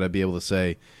has got to be able to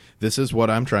say, this is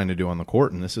what I'm trying to do on the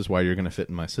court, and this is why you're going to fit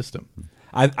in my system.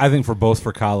 I think for both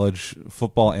for college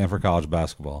football and for college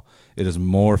basketball, it is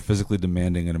more physically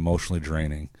demanding and emotionally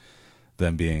draining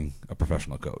than being a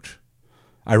professional coach.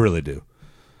 I really do.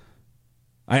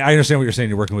 I understand what you're saying.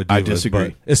 You're working with divas, I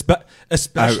disagree. but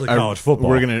especially college football.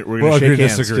 We're gonna We'll shake agree to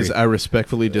hands disagree. because I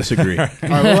respectfully disagree. All right,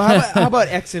 well, how about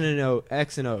X and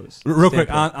O's? Real quick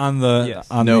standpoint? on the Yes.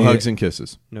 on No the, hugs and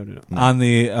kisses. No. on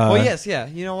the Oh yes, yeah.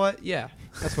 You know what? Yeah,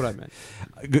 that's what I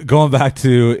meant. going back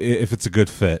to if it's a good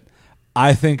fit.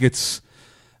 I think it's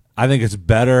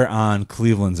better on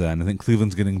Cleveland's end. I think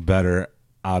Cleveland's getting better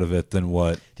out of it than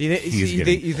what Do you, he's you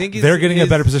getting. think They're getting a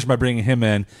better position by bringing him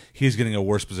in. He's getting a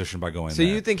worse position by going So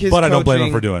there. you think his but I don't blame him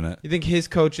coaching- for doing it. You think his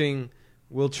coaching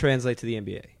will translate to the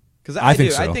NBA? Because I think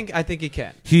do. so. I think he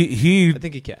can. He I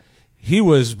think he can. he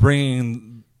was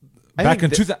bringing I back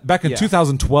in think back in yeah.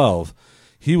 2012.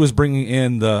 He was bringing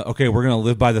in we're going to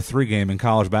live by the 3 game in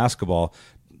college basketball,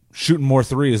 shooting more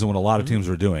threes than what a lot of teams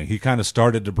were doing. He kind of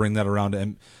started to bring that around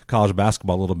to college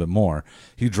basketball a little bit more.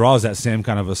 He draws that same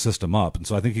kind of a system up, and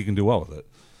so I think he can do well with it.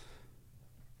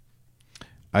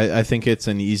 I think it's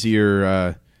an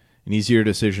easier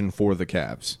decision for the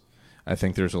Cavs. I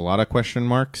think there's a lot of question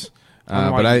marks, I don't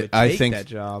know but why you would I take think that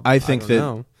job. I think I that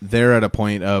don't know. they're at a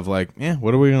point of like,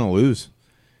 what are we going to lose?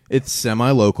 It's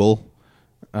semi-local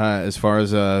as far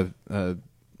as a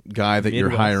guy that you're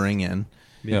Midwest. hiring in.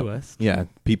 Midwest. Yeah,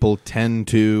 people tend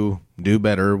to do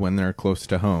better when they're close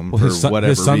to home Well, for whatever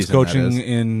his son's reason that coaching is.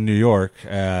 in New York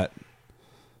at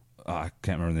I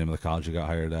can't remember the name of the college he got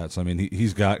hired at. So I mean,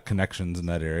 he's got connections in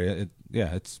that area.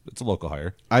 It's a local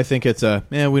hire. I think it's we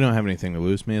don't have anything to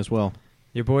lose. Me as well.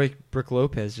 Your boy Brook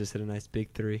Lopez just hit a nice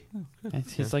big 3.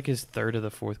 It's like his third of the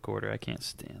fourth quarter. I can't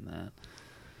stand that.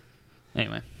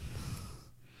 Anyway,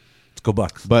 Let's go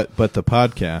Bucks. But the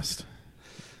podcast.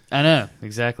 I know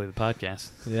exactly the podcast.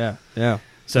 Yeah. That's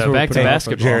So what back we're to putting out,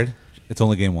 basketball. Jared, it's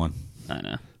only game 1. I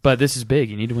know, but this is big.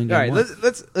 You need to win game All right, one.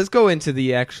 let's go into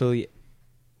the actually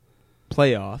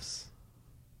playoffs.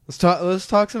 Let's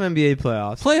talk some NBA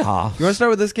playoffs. Playoffs. You want to start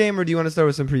with this game, or do you want to start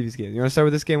with some previous games? You want to start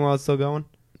with this game while it's still going?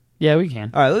 Yeah, we can.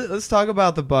 All right, let's talk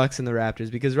about the Bucks and the Raptors,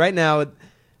 because right now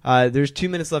there's 2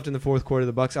 minutes left in the fourth quarter.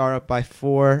 The Bucks are up by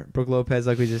 4. Brook Lopez,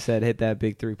 like we just said, hit that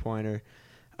big 3-pointer.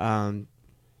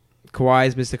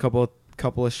 Kawhi's missed a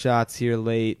couple of shots here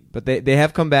late, but they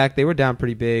have come back. They were down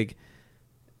pretty big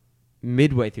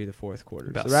midway through the fourth quarter.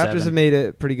 About So the Raptors 7. have made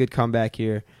a pretty good comeback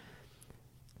here.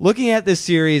 Looking at this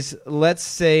series, let's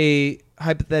say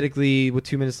hypothetically with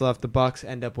 2 minutes left, the Bucks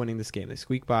end up winning this game. They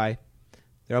squeak by.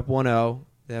 They're up 1-0.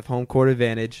 They have home court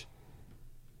advantage.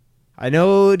 I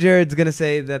know Jared's going to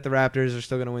say that the Raptors are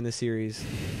still going to win the series.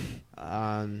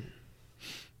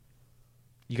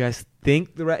 You guys think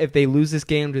if they lose this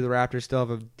game, do the Raptors still have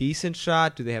a decent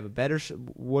shot? Do they have a better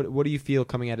What do you feel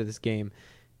coming out of this game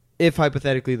if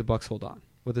hypothetically the Bucks hold on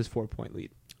with this 4-point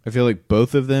lead? I feel like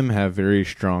both of them have very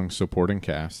strong supporting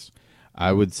casts.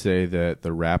 I would say that the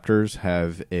Raptors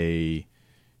have a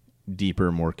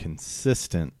deeper, more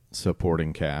consistent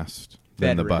supporting cast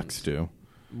than the Veterans. Bucks do.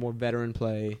 More veteran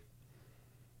play,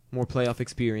 more playoff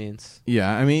experience. Yeah,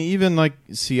 I mean, even like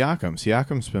Siakam.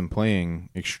 Siakam's been playing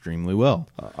extremely well.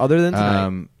 Other than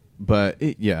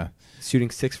tonight,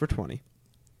 shooting 6 for 20.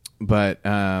 But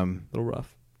A little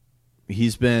rough.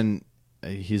 he's been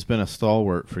a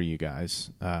stalwart for you guys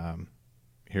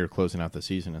here closing out the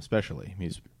season, especially.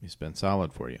 He's been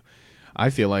solid for you. I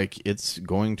feel like it's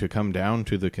going to come down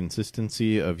to the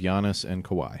consistency of Giannis and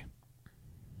Kawhi.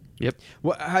 Yep.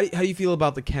 How do you feel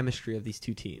about the chemistry of these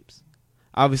two teams?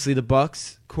 Obviously, the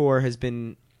Bucks core has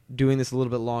been doing this a little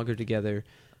bit longer together.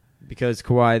 because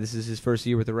Kawhi, this is his first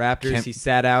year with the Raptors. He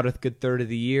sat out a good third of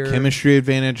the year. Chemistry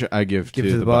advantage, I give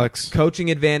to the Bucks. Coaching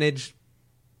advantage,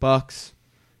 Bucks.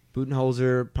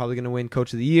 Budenholzer probably going to win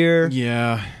Coach of the Year.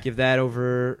 Yeah. Give that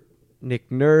over Nick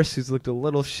Nurse, who's looked a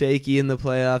little shaky in the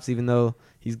playoffs, even though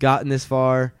he's gotten this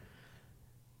far.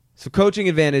 So coaching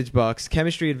advantage, Bucks.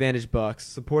 Chemistry advantage, Bucks.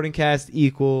 Supporting cast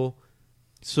equal.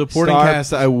 Supporting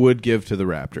cast, I would give to the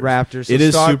Raptors. So it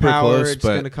is star super power, close, it's but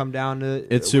going to come down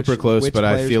to it's super close. which But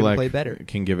I player's feel gonna like play better.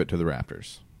 can give it to the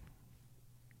Raptors.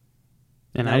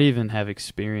 And No. I even have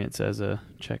experience as a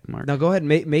check mark. Now go ahead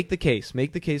and make the case.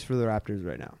 Make the case for the Raptors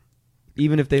right now,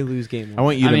 even if they lose game one. I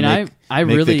want you I to mean, make, I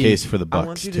make really the case for the I Bucks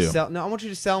want you too. to sell. No, I want you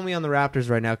to sell me on the Raptors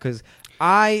right now because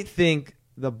I think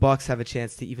the Bucks have a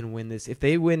chance to even win this if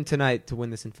they win tonight to win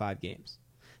this in 5 games.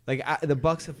 Like the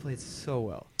Bucks have played so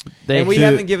well, and we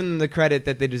haven't given them the credit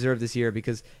that they deserve this year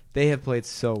because they have played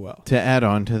so well. To add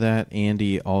on to that,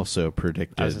 Andy also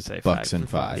predicted I was gonna say Bucks 5 in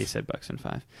for 5. He said Bucks in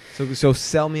 5. So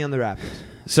sell me on the Raptors.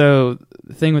 So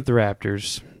the thing with the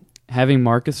Raptors, having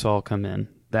Marc Gasol come in,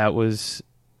 that was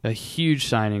a huge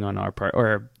signing on our part,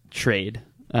 or a trade,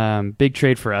 big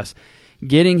trade for us.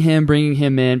 Getting him, bringing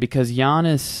him in, because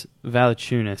Giannis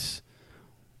Valanciunas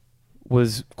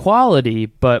was quality,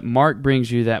 but Mark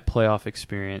brings you that playoff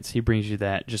experience. He brings you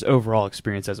that just overall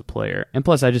experience as a player. And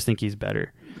plus, I just think he's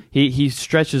better. He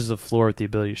stretches the floor with the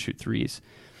ability to shoot threes.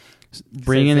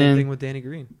 Bringing Same in thing with Danny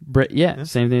Green. Yeah,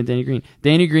 same thing with Danny Green.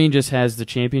 Danny Green just has the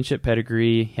championship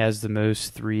pedigree. He has the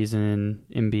most threes in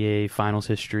NBA Finals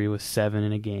history with 7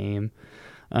 in a game.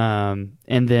 And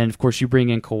then, of course, you bring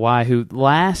in Kawhi, who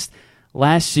last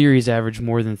series averaged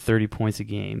more than 30 points a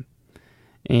game.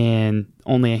 And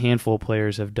only a handful of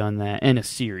players have done that in a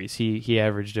series. He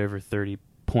averaged over 30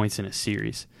 points in a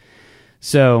series.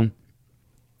 So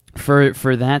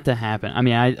for that to happen, I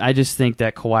mean, I just think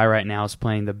that Kawhi right now is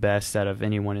playing the best out of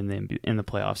anyone in the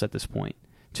playoffs at this point.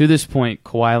 To this point,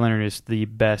 Kawhi Leonard is the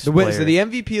best player. So the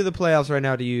MVP of the playoffs right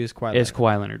now to you is Kawhi Leonard. Is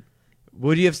Kawhi Leonard.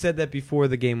 Would you have said that before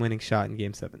the game-winning shot in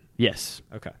Game 7? Yes.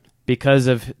 Okay. Because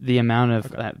of the amount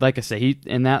of, like I say, he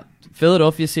in that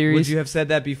Philadelphia series. Would you have said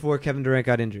that before Kevin Durant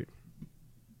got injured?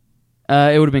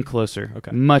 It would have been closer.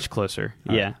 Okay. Much closer.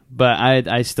 All yeah. right. But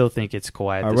I still think it's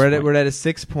Kawhi at this point. We're at a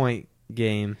 6-point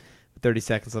game, 30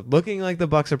 seconds left. Looking like the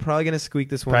Bucks are probably going to squeak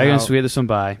this one Probably out. going to squeak this one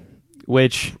by,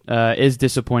 which is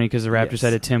disappointing because the Raptors Yes.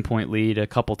 had a 10-point lead a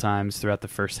couple times throughout the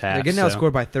first half. They're getting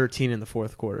outscored by 13 in the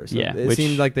fourth quarter. So Yeah, it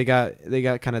seemed like they got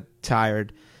kind of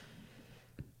tired.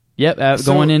 Yep,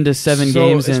 So- going into 7 so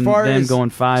games as and far then as- going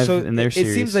 5 So in their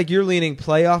series. It seems like you're leaning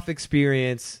playoff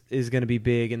experience is going to be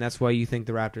big, and that's why you think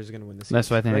the Raptors are going to win the series. That's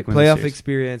why I think right? they win the playoff series.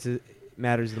 experience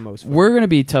matters the most. For We're going to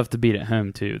be tough to beat at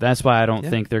home too. That's why I don't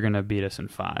Yeah. think they're going to beat us in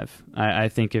 5. I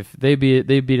think if they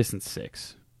beat us in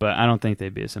 6, but I don't think they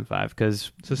beat us in 5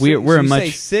 because so we're a you much. say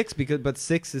 6 but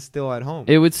 6 is still at home.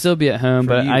 It would still be at home, For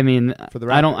but you, I mean, for the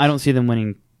I Raptors. don't see them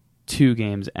winning 2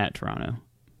 games at Toronto.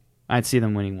 I'd see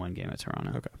them winning 1 game at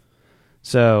Toronto. Okay.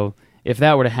 So if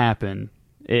that were to happen,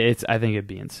 I think it'd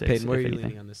be in 6. Peyton, where are if you anything.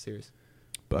 leaning on this series?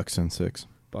 Bucks in 6.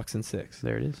 Bucks and 6.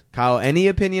 There it is. Kyle, any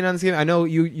opinion on this game? I know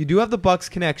you do have the Bucks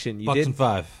connection. You Bucks did. in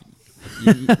 5.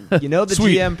 You know the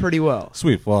Sweet. GM pretty well.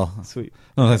 Sweep. Well, Sweet.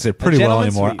 I don't know if I say pretty well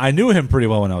gentleman's anymore. sweep. I knew him pretty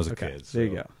well when I was a Okay, kid. there you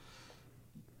so- go.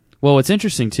 Well, what's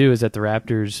interesting too is that the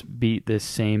Raptors beat this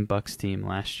same Bucks team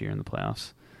last year in the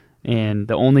playoffs, and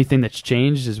the only thing that's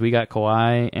changed is we got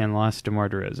Kawhi and lost DeMar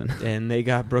DeRozan, And they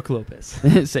got Brooke Lopez.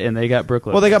 and they got Brooke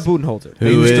Lopez. Well, they got Budenholzer.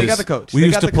 Who They is- got the coach. We They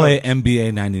used got to the play coach.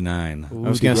 NBA 99. Ooh, I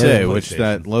was going to yeah. say, PlayStation. which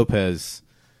that Lopez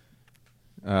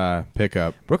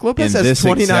pickup Brooke Lopez in has this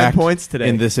 29 exact- points today.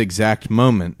 in this exact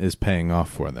moment is paying off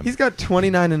for them. He's got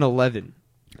 29 and 11.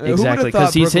 exactly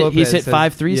because he's hit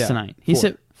 5 threes tonight. He's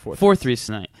hit 4 threes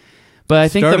tonight. But I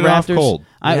think Started the off Raptors cold.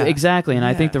 Yeah. exactly, and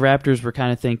I think Yeah. the Raptors were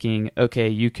kind of thinking, okay,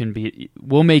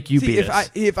 we'll make you beat if us.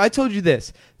 if I told you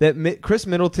this, that Chris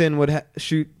Middleton would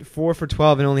shoot 4 for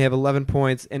 12 and only have 11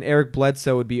 points, and Eric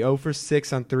Bledsoe would be 0 for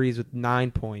 6 on threes with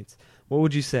 9 points, what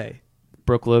would you say?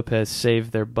 Brooke Lopez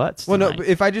saved their butts. Well, no, tonight. but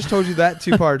if I just told you that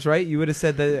 2 parts, right, you would have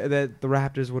said that the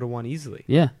Raptors would have won easily.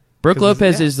 Yeah. Brooke 'Cause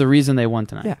Lopez yeah. is the reason they won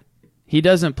tonight. Yeah. He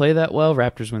doesn't play that well.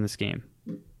 Raptors win this game.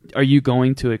 Are you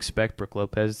going to expect Brooke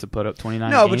Lopez to put up 29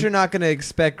 a No, game? but you're not going to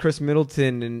expect Chris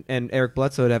Middleton and Eric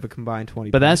Bledsoe to have a combined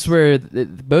 20 But points. that's where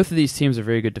both of these teams are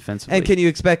very good defensively. And can you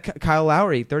expect Kyle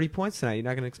Lowry 30 points tonight? You're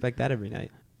not going to expect that every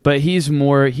night. But he's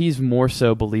more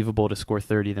so believable to score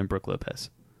 30 than Brooke Lopez.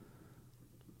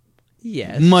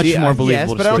 Yes. Much more believable Yes,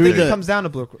 to but I don't score think it 30. comes down to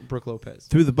Brooke Lopez.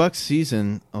 Through the Bucks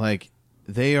season, like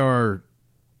they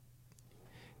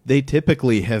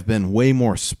typically have been way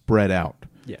more spread out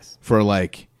Yes. for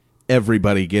like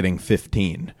everybody getting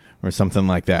 15 or something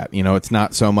like that. You know, it's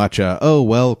not so much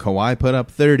Kawhi put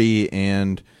up 30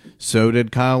 and so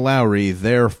did Kyle Lowry,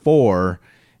 therefore,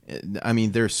 I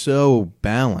mean, they're so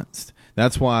balanced.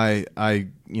 That's why I,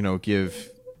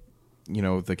 give,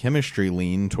 the chemistry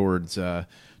lean towards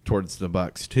the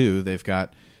Bucks too. They've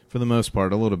got, for the most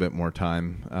part, a little bit more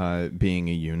time being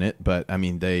a unit, but I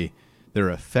mean, they're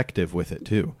effective with it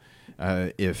too.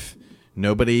 If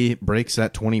nobody breaks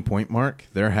that 20-point mark,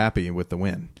 they're happy with the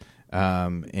win.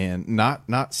 And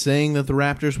not saying that the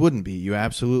Raptors wouldn't be. You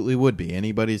absolutely would be.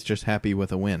 Anybody's just happy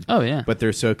with a win. Oh, yeah. But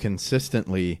they're so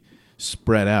consistently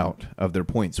spread out of their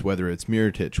points, whether it's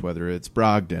Mirotic, whether it's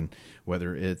Brogdon,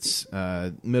 whether it's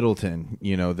Middleton,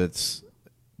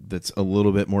 that's a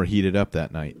little bit more heated up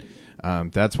that night.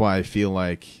 That's why I feel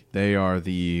like they are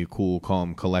the cool,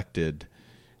 calm, collected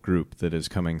group that is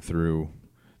coming through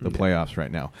the playoffs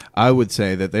right now. I would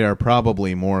say that they are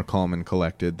probably more calm and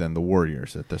collected than the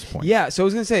Warriors at this point. Yeah, so I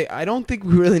was going to say, I don't think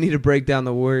we really need to break down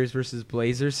the Warriors versus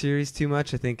Blazers series too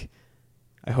much.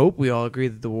 I hope we all agree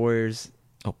that the Warriors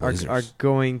are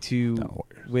going to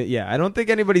win. Yeah, I don't think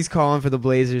anybody's calling for the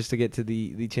Blazers to get to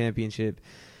the championship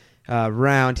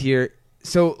round here.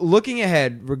 So looking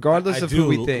ahead, regardless of who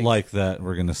we think. I like that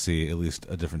we're going to see at least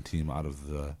a different team out of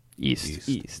the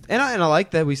East. And I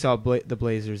like that we saw the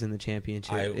Blazers in the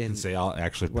championship. I can say I'll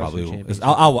actually Western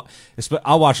probably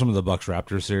I'll watch some of the Bucks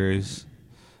Raptors series,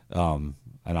 and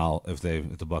I'll if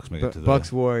the Bucks make it to the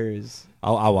Bucks Warriors.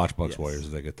 I'll watch Bucks Warriors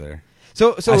if they get there.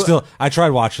 So I tried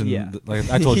watching. Yeah. Like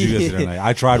I told you yesterday,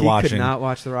 I tried watching. Could not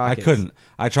watch the Rockets. I couldn't.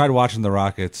 I tried watching the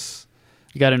Rockets.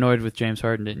 You got annoyed with James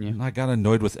Harden, didn't you? I got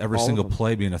annoyed with every All single of them.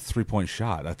 play being a 3-point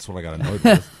shot. That's what I got annoyed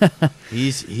with.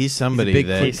 He's somebody He's a big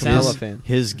that Chris Sala fan.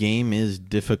 his game is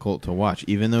difficult to watch,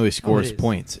 even though he scores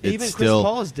points. Even It's Chris still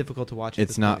Paul is difficult to watch. At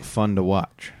it's this not point. fun to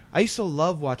watch. I used to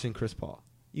love watching Chris Paul.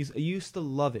 I used to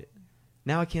love it.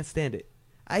 Now I can't stand it.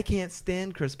 I can't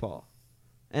stand Chris Paul.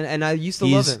 And I used to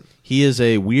love him. He is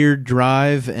a weird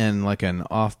drive and like an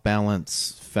off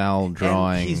balance foul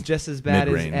drawing. And he's just as bad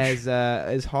mid-range.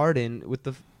 as Harden with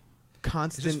the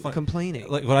constant It's just fun. complaining.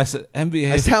 Like what I said,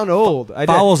 NBA I sound old.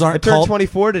 fouls aren't I turned called-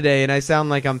 24 today, and I sound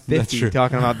like I'm That's 50 true.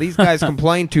 talking about these guys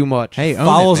complain too much. Hey, own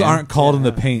fouls it, man. aren't called in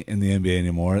the paint in the NBA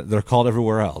anymore. They're called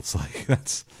everywhere else. Like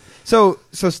that's So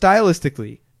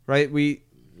stylistically, right?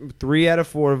 3 out of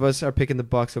 4 of us are picking the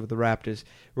Bucks over the Raptors.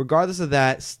 Regardless of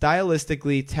that,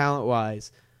 stylistically,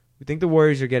 talent-wise, we think the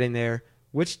Warriors are getting there.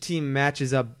 Which team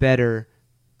matches up better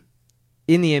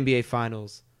in the NBA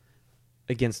Finals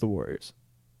against the Warriors?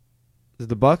 Is it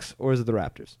the Bucks or is it the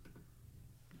Raptors?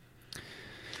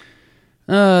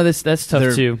 That's tough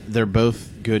they're, too. They're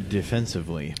both good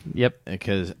defensively. Yep.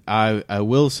 Because I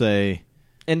will say,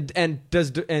 And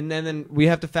then we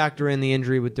have to factor in the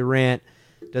injury with Durant.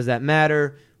 Does that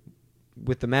matter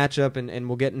with the matchup? And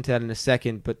we'll get into that in a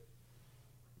second. But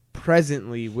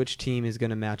presently, which team is going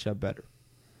to match up better?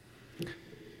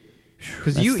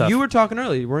 Because That's tough. you were talking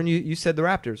earlier, weren't you? You said the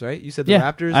Raptors, right? You said the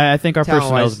Yeah, Raptors. I think our personnel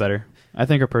talent-wise- is better. I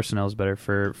think our personnel is better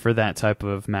for that type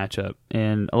of matchup,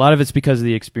 and a lot of it's because of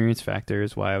the experience factor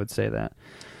is why I would say that.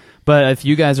 But if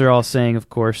you guys are all saying, of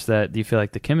course, that you feel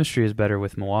like the chemistry is better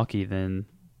with Milwaukee, then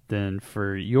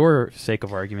for your sake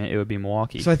of argument, it would be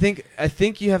Milwaukee. So I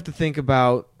think you have to think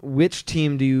about which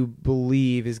team do you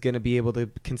believe is going to be able to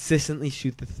consistently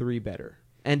shoot the 3 better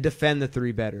and defend the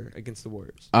 3 better against the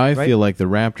Warriors. I right? feel like the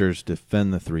Raptors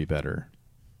defend the 3 better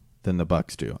than the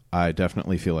Bucks do. I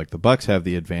definitely feel like the Bucks have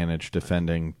the advantage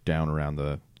defending down around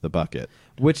the bucket.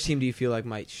 Which team do you feel like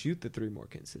might shoot the 3 more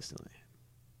consistently?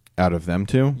 Out of them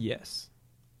two, Yes.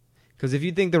 Because if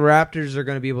you think the Raptors are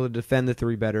going to be able to defend the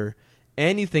 3 better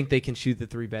and you think they can shoot the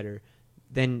 3 better,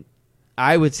 then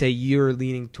I would say you're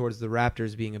leaning towards the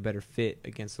Raptors being a better fit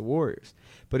against the Warriors.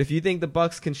 But if you think the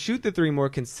Bucks can shoot the 3 more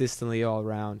consistently all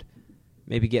around,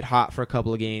 maybe get hot for a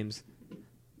couple of games,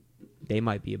 they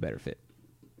might be a better fit.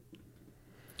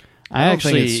 I don't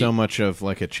think it's so much of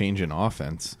like a change in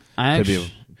offense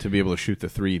to be able to shoot the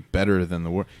 3 better than the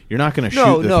Warriors. You're not going to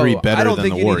shoot the 3 better I don't than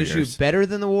think the you Warriors. need to shoot better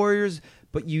than the Warriors,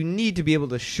 but you need to be able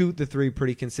to shoot the 3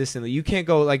 pretty consistently. You can't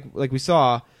go like we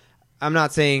saw. I'm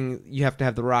not saying you have to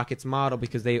have the Rockets model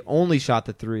because they only shot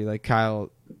the 3, like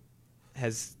Kyle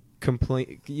has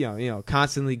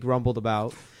constantly grumbled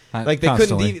about. Like they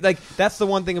Constantly. couldn't that's the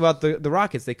one thing about the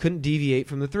Rockets. They couldn't deviate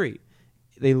from the 3.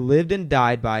 They lived and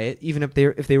died by it. Even if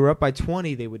they were up by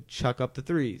 20, they would chuck up the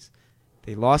 3s.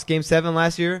 They lost Game 7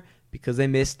 last year because they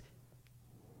missed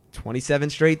 27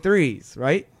 straight 3s,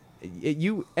 right?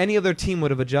 Any other team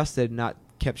would have adjusted and not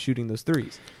kept shooting those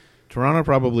 3s. Toronto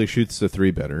probably shoots the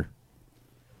 3 better.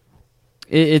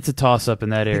 It's a toss up in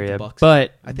that think area, the Bucks.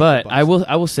 but I think the Bucks.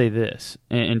 I will say this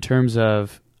in terms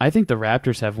of I think the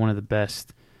Raptors have one of the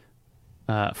best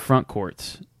front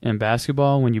courts in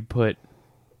basketball when you put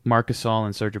Marc Gasol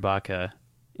and Serge Ibaka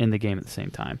in the game at the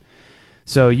same time.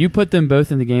 So you put them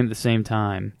both in the game at the same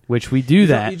time, which we do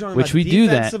that. Which we do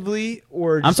that.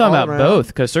 Or I'm talking about both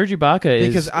because Serge Ibaka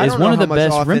is one of the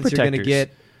best rim protectors.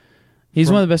 He's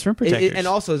one of the best rim protectors. And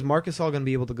also, is Marc Gasol going to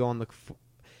be able to go on the?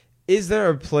 Is there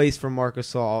a place for Marc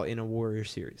Gasol in a Warrior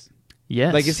series?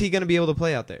 Yes. Like, is he going to be able to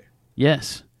play out there?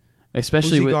 Yes.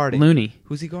 Especially Who's he with guarding? Looney.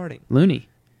 Who's he guarding? Looney.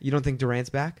 You don't think Durant's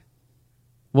back?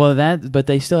 Well, but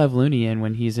they still have Looney in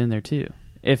when he's in there too.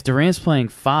 If Durant's playing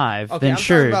 5, Okay, then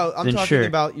sure. I'm talking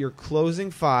about your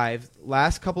closing 5,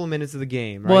 last couple of minutes of the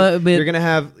game. Right? Well, but- you're gonna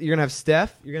have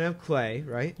Steph, you're gonna have Clay,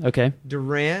 right? Okay.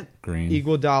 Durant, Green.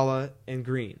 Iguodala, and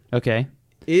Green. Okay.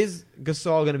 Is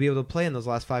Gasol going to be able to play in those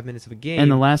last 5 minutes of a game? In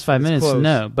the last 5 It's minutes, close,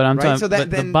 no. But I'm right? talking. So But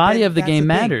the then body of the that's game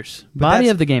the thing. matters. But Body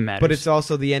that's- of the game matters. But it's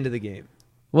also the end of the game.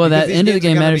 well, Because that these end of the games are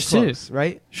game gonna be matters too. close,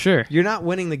 right? Sure. You're not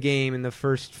winning the game in the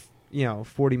first,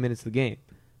 40 minutes of the game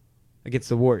against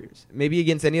the Warriors. Maybe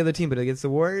against any other team, but against the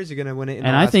Warriors, you're going to win it in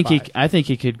And the I last think 5. I think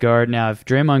he could guard. Now, if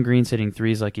Draymond Green's hitting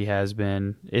threes like he has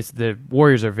been, the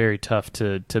Warriors are very tough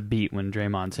to beat when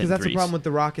Draymond's hitting Because that's threes. the problem with the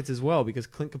Rockets as well, because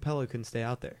Clint Capella couldn't stay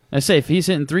out there. I say if he's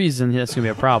hitting threes, then that's going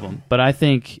to be a problem. But I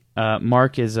think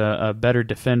Mark is a better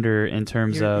defender in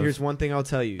terms of Here's one thing I'll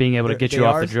tell you. being able to get you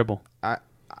off the dribble.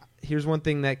 Here's one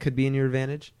thing that could be in your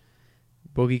advantage.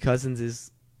 Boogie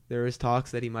Cousins there is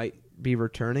talks that he might be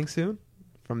returning soon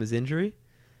from his injury,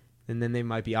 and then they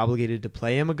might be obligated to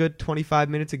play him a good 25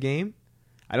 minutes a game.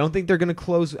 I don't think they're going to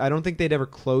close. I don't think they'd ever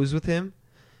close with him.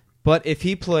 But if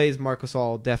he plays, Marc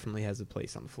Gasol definitely has a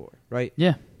place on the floor, right?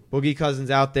 Yeah. Boogie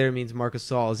Cousins out there means Marc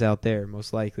Gasol is out there,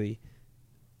 most likely.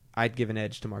 I'd give an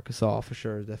edge to Marc Gasol for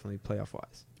sure, definitely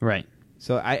playoff-wise. Right.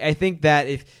 So I think that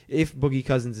if Boogie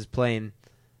Cousins is playing,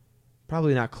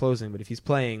 probably not closing, but if he's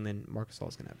playing, then Marc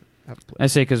Gasol's going to have a play. I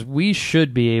say because we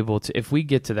should be able to, if we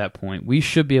get to that point, we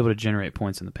should be able to generate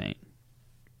points in the paint.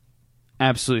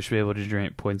 Absolutely should be able to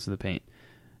generate points in the paint.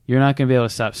 You're not going to be able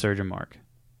to stop Serge and Mark.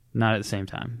 Not at the same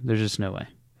time. There's just no way.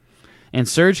 And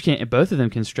Serge both of them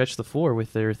can stretch the floor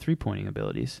with their three-pointing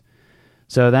abilities.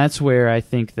 So that's where I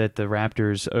think that the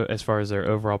Raptors, as far as their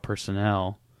overall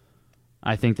personnel,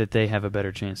 I think that they have a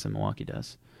better chance than Milwaukee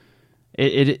does.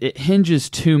 It hinges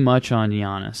too much on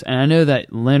Giannis. And I know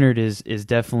that Leonard is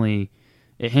definitely,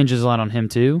 it hinges a lot on him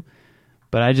too.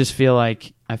 But I just feel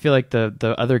like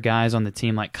the other guys on the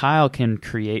team, like Kyle, can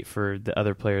create for the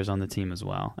other players on the team as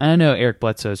well. And I know Eric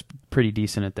Bledsoe's pretty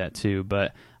decent at that too,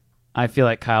 but I feel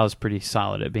like Kyle's pretty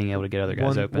solid at being able to get other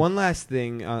guys open. One last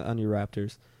thing on your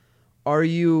Raptors. Are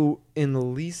you in the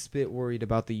least bit worried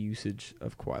about the usage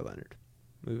of Kawhi Leonard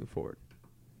moving forward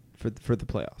for the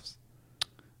playoffs?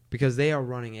 Because they are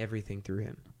running everything through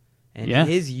him. And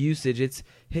his usage,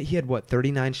 he had,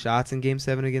 39 shots in Game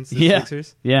 7 against the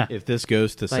Sixers? Yeah. If this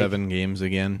goes to 7 games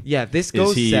again, yeah, this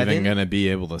goes is he 7. even going to be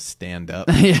able to stand up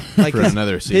Like for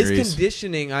another series? His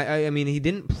conditioning, I mean, he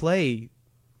didn't play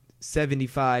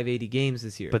 75, 80 games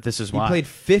this year. But this is he why. He played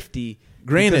 50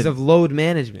 Granted, because of load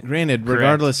management. Granted, Correct.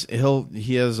 regardless,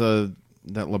 he has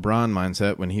that LeBron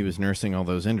mindset when he was nursing all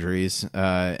those injuries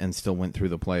and still went through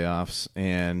the playoffs.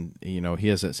 And, he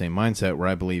has that same mindset where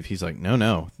I believe he's like,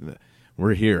 no,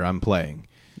 we're here. I'm playing.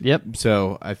 Yep.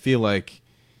 So I feel like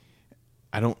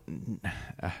I don't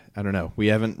know. We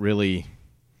haven't really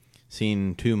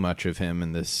seen too much of him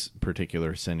in this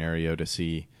particular scenario to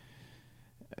see,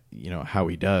 how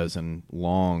he does in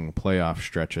long playoff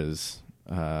stretches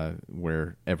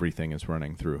where everything is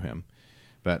running through him.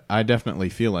 But I definitely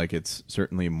feel like it's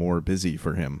certainly more busy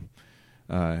for him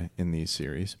in these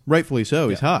series. Rightfully so.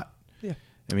 He's hot. Yeah.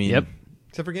 I mean, Yep.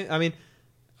 Except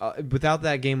for, without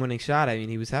that game-winning shot,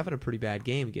 he was having a pretty bad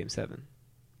game in Game 7.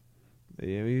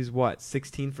 He was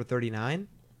 16 for 39?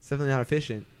 It's definitely not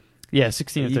efficient. Yeah,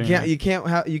 16 and 39.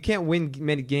 You can't win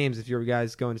many games if your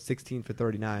guy's going 16 for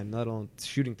 39, let alone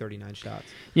shooting 39 shots.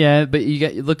 Yeah, but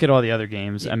you look at all the other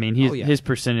games. Yeah. I mean, Oh, yeah. his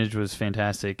percentage was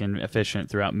fantastic and efficient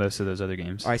throughout most of those other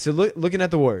games. All right, so looking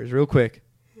at the Warriors real quick.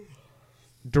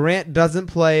 Durant doesn't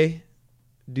play.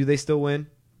 Do they still win?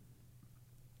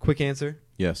 Quick answer.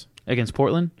 yes. Against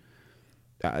Portland?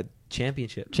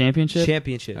 Championship.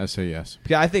 Championship? I say yes.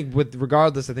 Yeah, I think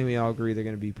regardless, I think we all agree they're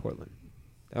going to beat Portland.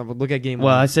 Look at game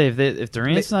Well, 1. I say if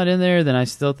Durant's not in there, then I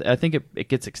think it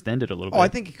gets extended a little bit. I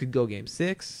think it could go Game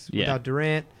 6 without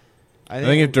Durant. I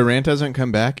think if Durant doesn't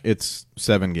come back, it's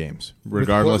 7 games,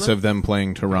 regardless of them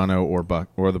playing Toronto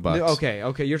or the Bucks. Okay.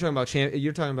 You're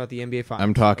talking about the NBA Finals.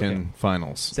 I'm talking Okay.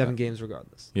 finals. 7 games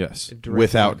regardless. Yes, If Durant's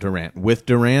without not- Durant. With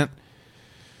Durant,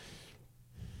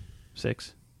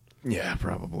 6. Yeah,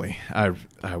 probably. I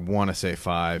want to say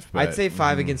 5. But, I'd say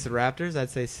 5 against the Raptors. I'd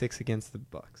say 6 against the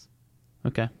Bucks.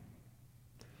 Okay.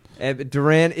 But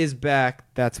Durant is back.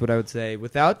 That's what I would say.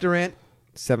 Without Durant,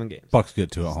 7 games. Bucks get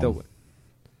 2 at Still home. win.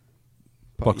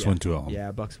 Bucks Yeah. win 2 at home.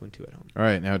 Yeah, Bucks win 2 at home. All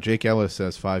right, now Jake Ellis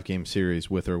says 5-game series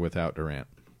with or without Durant.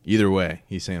 Either way,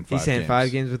 he's saying 5 He's saying games.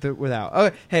 5 games with or without.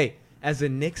 Oh, hey, as a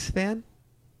Knicks fan,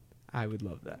 I would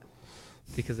love that.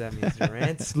 Because that means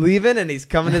Durant's leaving and he's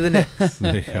coming to the Knicks.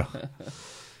 There you go.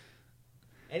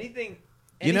 Anything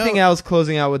You know- else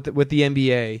closing out with the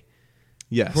NBA?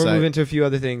 Yes, Before we move into a few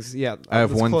other things, yeah. I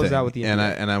have let's one close thing, out with the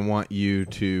NBA. and I want you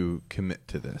to commit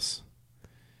to this.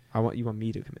 You want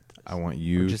me to commit to this? I want Or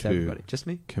you just to everybody? Just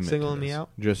me? commit Singling to me this. out?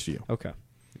 Just you. Okay.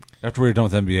 After we're done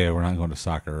with NBA, we're not going to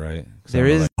soccer, right? 'Cause There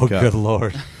I'm is- like, oh, Go. good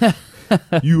Lord.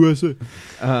 USA.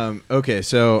 Okay,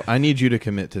 so I need you to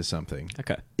commit to something.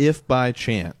 Okay. If by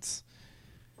chance,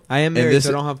 I am And married, this so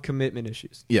I is- don't have commitment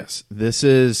issues. yes, this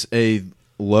is a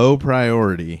low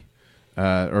priority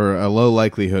or a low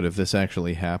likelihood of this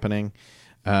actually happening,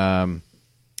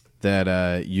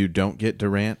 that you don't get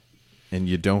Durant and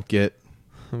you don't get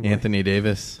Oh boy. Anthony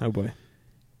Davis, Oh boy.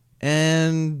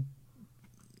 and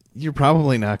you're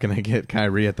probably not going to get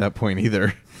Kyrie at that point either.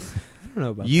 I don't know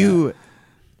about You that.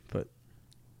 But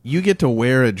you get to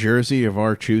wear a jersey of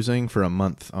our choosing for a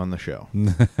month on the show,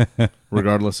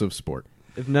 regardless of sport.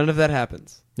 if none of that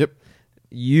happens, Yep.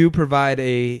 you provide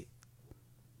a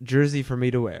jersey for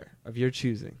me to wear of your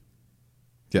choosing.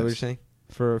 Is that what you're Yes. saying?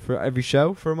 For every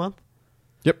show for a month?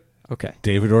 Yep. Okay.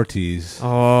 David Ortiz.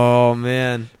 Oh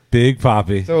man. Big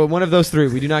Poppy. So one of those 3.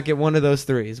 We do not get one of those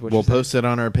 3. Is what We'll you're saying. post it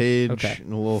on our page. Okay.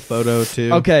 And a little photo too.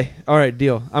 Okay. All right.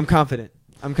 Deal. I'm confident.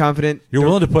 You're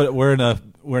willing to put wearing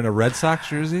a Red Sox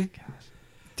jersey?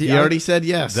 Do He already said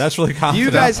yes. That's really Do confident.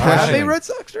 you guys have a pushing. Red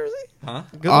Sox jersey? Huh?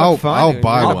 Good I'll- luck finding I'll it.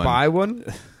 buy I'll one. buy one.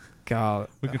 God.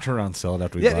 We can turn around and sell it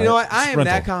after we Yeah, buy you know it. what? I It's am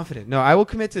rental. that confident. No, I will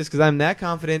commit to this because I'm that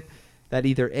confident that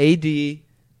either AD,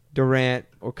 Durant,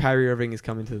 or Kyrie Irving is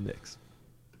coming to the Knicks.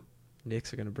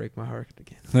 Knicks are going to break my heart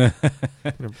again.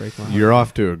 Going to break my heart. You're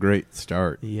off to a great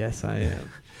start. Yes, I am.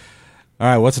 All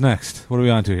right, what's next? What are we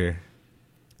on to here?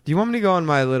 Do you want me to go on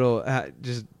my little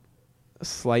just a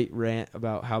slight rant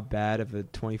about how bad of a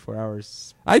 24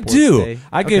 hours? I sports do. day?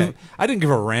 I Okay. didn't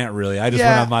give a rant really. I just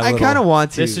yeah, went on my I little. kind of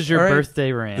want to. This is your all right?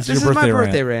 birthday rant. This This is is your my birthday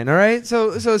birthday rant. All right.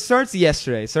 So it starts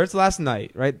yesterday. It starts last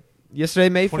night. Right. Yesterday,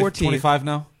 May 14th. 25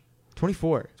 now.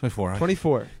 24. 24.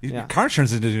 24. Your Yeah. car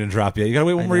insurance didn't even drop yet. You gotta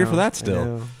wait one I more year know, for that I still.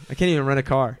 know. I can't even rent a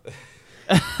car.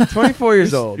 24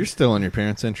 years old. You're still on your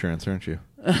parents' insurance, aren't you?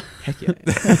 Heck yeah.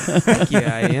 Heck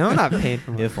yeah, I am. I'm not paying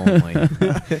for my If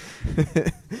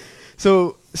only.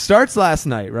 So, starts last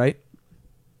night, right?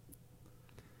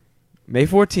 May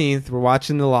 14th, we're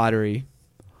watching the lottery.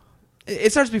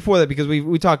 It starts before that because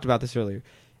we talked about this earlier.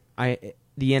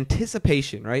 The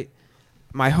anticipation, right?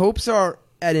 My hopes are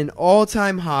at an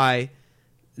all-time high.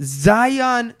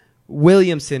 Zion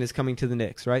Williamson is coming to the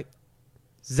Knicks, right?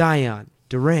 Zion,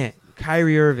 Durant,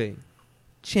 Kyrie Irving.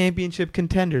 Championship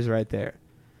contenders right there.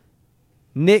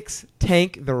 Knicks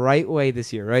tank the right way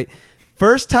this year, right?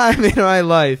 First time in my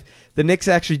life, the Knicks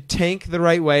actually tank the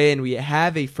right way, and we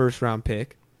have a first-round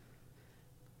pick.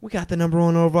 We got the number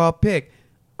 1 overall pick.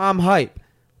 I'm hype.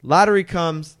 Lottery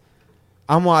comes.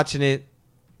 I'm watching it.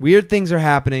 Weird things are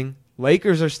happening.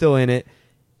 Lakers are still in it.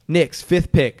 Knicks,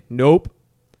 5th pick. Nope.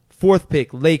 4th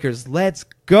pick. Lakers. Let's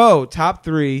go. Top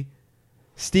 3.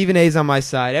 Stephen A's on my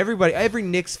side. Every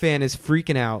Knicks fan is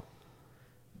freaking out.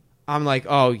 I'm like,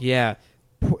 oh, yeah.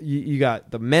 You got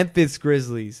the Memphis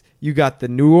Grizzlies. You got the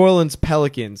New Orleans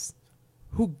Pelicans.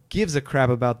 Who gives a crap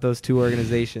about those 2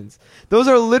 organizations? Those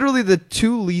are literally the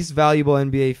 2 least valuable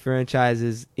NBA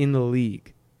franchises in the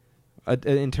league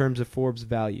in terms of Forbes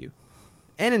value.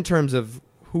 And in terms of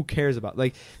who cares about.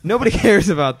 Like, nobody cares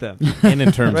about them. And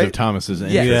in terms Right? of Thomas's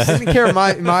Yeah, interest. I didn't care of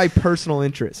my personal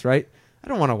interests, right? I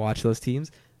don't want to watch those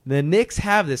teams. The Knicks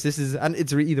have this.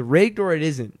 It's either rigged or it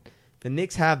isn't. The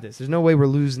Knicks have this. There's no way we're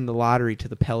losing the lottery to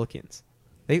the Pelicans.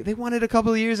 They won it a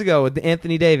couple of years ago with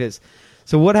Anthony Davis.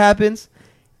 So what happens?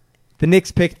 The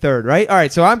Knicks pick 3rd, right? All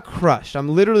right, so I'm crushed. I'm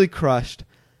literally crushed.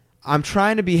 I'm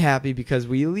trying to be happy because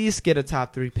we at least get a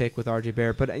top 3 pick with RJ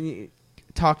Barrett. But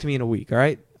talk to me in a week, all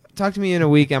right? Talk to me in a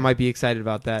week. I might be excited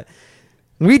about that.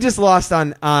 We just lost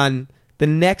on the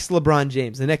next LeBron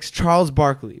James, the next Charles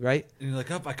Barkley, right? And you're like,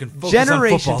 oh, I can focus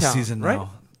Generation on football talent, season right?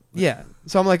 now. Yeah.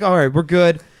 So I'm like, all right, we're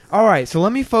good. All right, so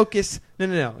let me focus.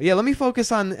 No. Yeah, let me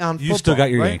focus on football. You still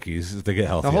got your right? Yankees if they get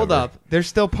healthy. Now hold over. up. They're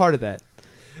still part of that.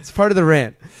 It's part of the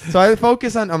rant. So I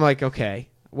focus on, I'm like, okay,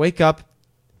 wake up.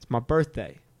 It's my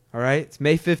birthday. All right? It's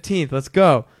May 15th. Let's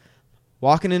go.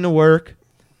 Walking into work.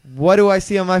 What do I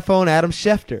see on my phone? Adam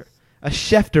Schefter. A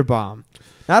Schefter bomb.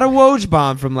 Not a Woj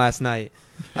bomb from last night.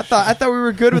 I thought we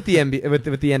were good with the with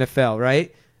the NFL,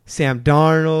 right? Sam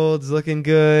Darnold's looking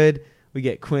good. We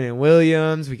get Quinnen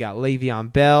Williams. We got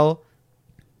Le'Veon Bell.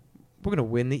 We're gonna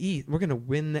win the East. We're gonna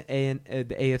win the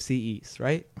AFC East,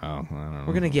 right? Oh, I don't know.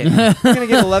 We're gonna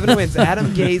get 11 wins.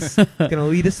 Adam Gase gonna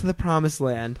lead us to the promised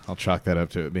land. I'll chalk that up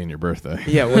to it being your birthday.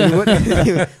 Yeah,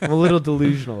 I'm a little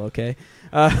delusional. Okay,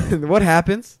 what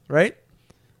happens, right?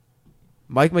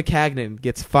 Mike McCagnon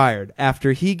gets fired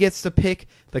after he gets to pick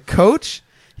the coach.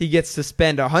 He gets to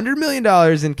spend $100 million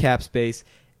in cap space,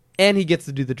 and he gets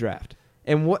to do the draft.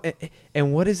 And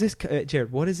what is this,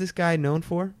 Jared? What is this guy known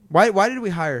for? Why did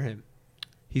we hire him?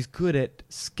 He's good at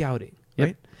scouting, Yep.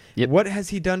 right? Yep. What has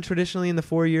he done traditionally in the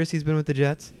 4 years he's been with the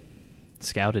Jets?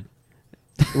 Scouted.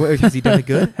 Has he done it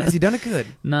good? Has he done it good?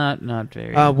 Not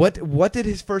very. What did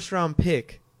his first round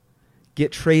pick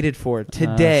get traded for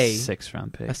today? 6th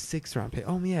round pick. A 6th round pick.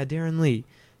 Oh yeah, Darren Lee.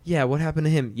 Yeah, what happened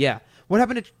to him? Yeah, what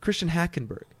happened to Christian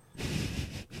Hackenberg?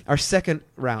 Our 2nd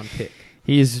round pick.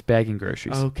 He's bagging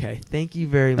groceries. Okay, thank you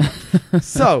very much.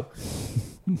 So,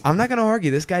 I'm not going to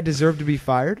argue. This guy deserved to be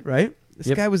fired, right? This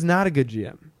Yep. guy was not a good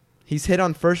GM. He's hit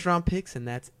on first-round picks, and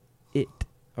that's it,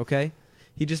 okay?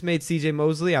 He just made C.J.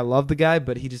 Mosley. I love the guy,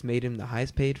 but he just made him the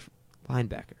highest-paid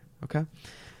linebacker, okay?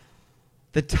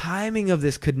 The timing of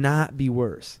this could not be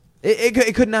worse.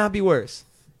 It could not be worse.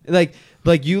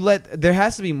 There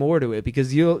has to be more to it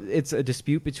because it's a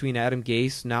dispute between Adam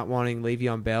Gase not wanting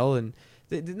Le'Veon Bell and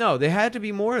there had to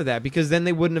be more of that because then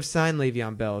they wouldn't have signed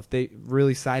Le'Veon Bell if they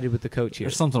really sided with the coach here.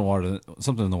 There's something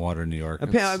in the water in New York.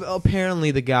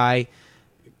 Apparently, the guy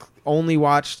only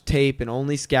watched tape and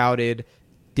only scouted,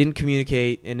 didn't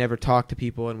communicate, and never talked to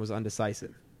people and was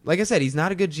undecisive. Like I said, he's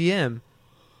not a good GM,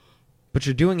 but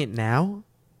you're doing it now?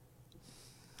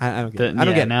 I don't get it. I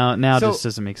don't get it. Now this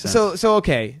doesn't make sense. So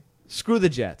okay, screw the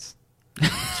Jets.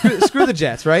 Screw the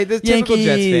Jets, right? The typical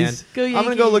Jets fan. Go I'm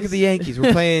gonna go look at the Yankees.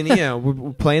 We're playing,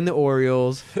 we're playing the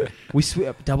Orioles. We sweep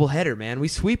doubleheader, man. We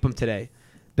sweep them today.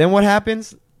 Then what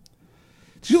happens?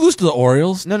 Did you lose to the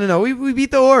Orioles? No. We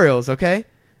beat the Orioles, okay?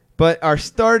 But our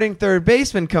starting third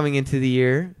baseman coming into the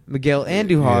year, Miguel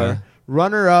Andujar,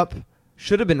 runner-up,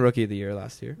 should have been Rookie of the Year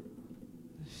last year.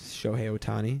 Shohei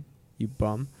Ohtani, you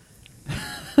bum.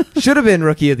 Should have been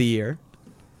Rookie of the Year.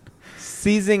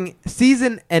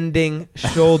 Season-ending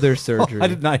shoulder surgery. I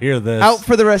did not hear this. Out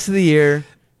for the rest of the year.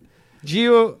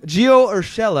 Gio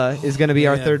Urshela is going to be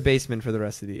our third baseman for the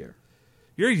rest of the year.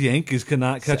 Your Yankees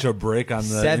cannot catch a break on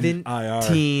the IR.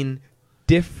 17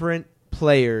 different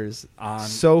players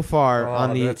so far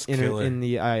on the that's killer. in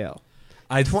the IL.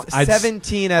 I'd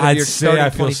 17 out of I'd your say starting I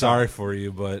feel 25. sorry for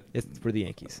you, but It's for the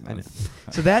Yankees. I know.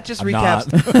 So that just I'm recaps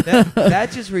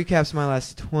that just recaps my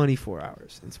last 24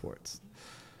 hours in sports.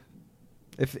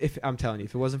 If I'm telling you,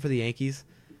 if it wasn't for the Yankees,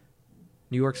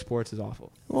 New York sports is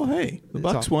awful. Well, hey, the It's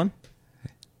Bucks awful. won.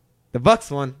 The Bucks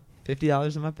won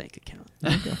 $50 in my bank account.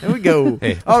 There we go.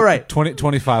 hey, All right.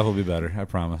 25 will be better. I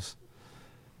promise.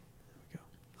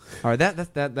 All right.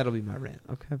 That'll be my rant.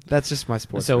 Okay. That's just my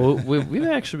sports. So rant. we've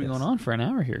actually been going on for an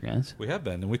hour here, guys. We have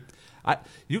been, and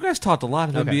you guys talked a lot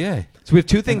of Okay. NBA. So we have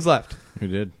two things left. Who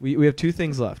did? We have two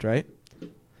things left, right?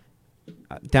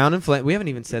 Down in Flames. We haven't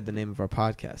even said the name of our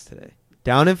podcast today.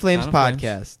 Down in Flames Down in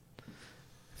podcast.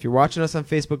 If you're watching us on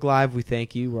Facebook Live, we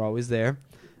thank you. We're always there.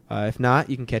 If not,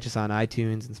 you can catch us on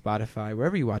iTunes and Spotify,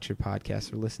 wherever you watch your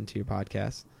podcasts or listen to your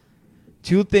podcasts.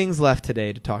 Two things left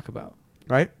today to talk about,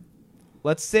 right?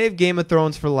 Let's save Game of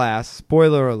Thrones for last.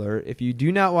 Spoiler alert. If you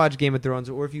do not watch Game of Thrones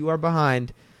or if you are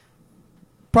behind,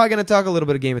 probably going to talk a little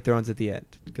bit of Game of Thrones at the end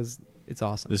because it's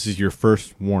awesome. This is your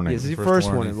first warning. This is your First first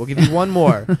warning. warning. We'll give you one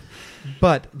more.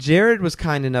 But Jared was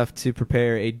kind enough to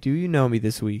prepare a Do You Know Me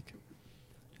this week.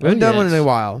 We haven't done one in a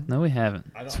while. No, we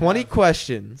haven't. 20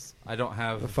 questions. I don't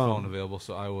have A a phone. phone available,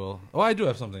 so I will. Oh, I do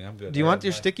have something. I'm good. Do you I want have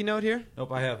your my- sticky note here?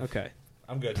 Nope, I have. Okay.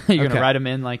 I'm good. You're Okay. gonna write them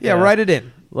in like Write it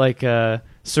in. like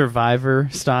Survivor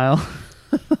style.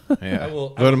 Yeah. I will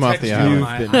Vote him off text the you island.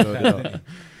 my You've been voted iPad.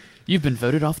 You've been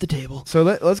voted off the table. So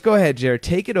let's go ahead, Jared.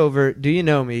 Take it over. Do You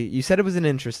Know Me? You said it was an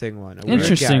interesting one. A weird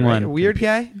Interesting guy, right? one. A weird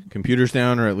guy? Computers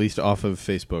down, or at least off of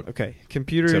Facebook. Okay.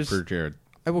 Computers. Except for Jared.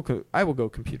 I will go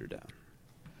computer down.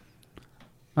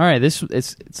 All right, it's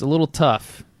a little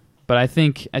tough, but I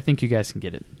think you guys can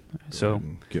get it. So,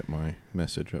 And get my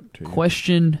message up to you.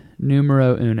 question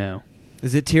numero uno.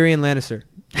 Is it Tyrion Lannister?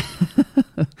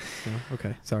 No?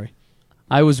 Okay. Sorry.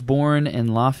 I was born in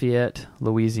Lafayette,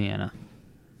 Louisiana.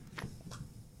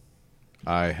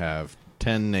 I have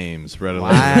 10 names readily.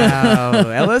 Wow.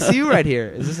 LSU right here.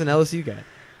 Is this an LSU guy?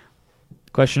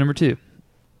 Question number two.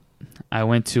 I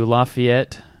went to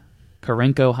Lafayette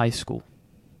Karenko High School.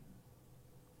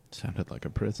 Sounded like a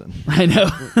prison. I know.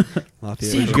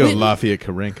 Lafayette. Where'd you go, Lafayette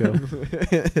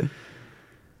Karenko?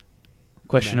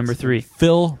 Question number 3.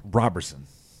 Phil Robertson.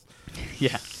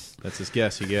 Yeah. That's his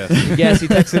guess. He guessed. Yes, he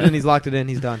texted in. He's locked it in.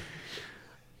 He's done.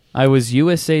 I was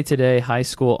USA Today High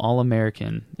School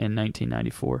All-American in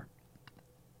 1994.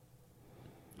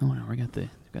 Oh no, we got the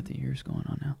years going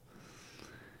on now.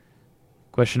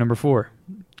 Question number 4.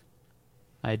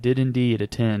 I did indeed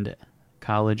attend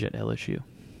college at LSU.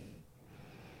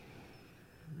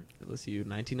 LSU,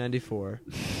 1994.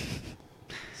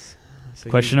 So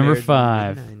Question he was number there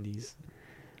 5. in the 90s.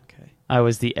 Okay. I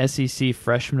was the SEC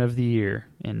Freshman of the Year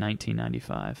in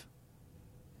 1995.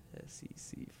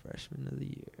 SEC Freshman of the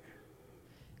Year.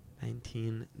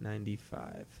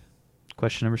 1995.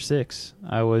 Question number 6.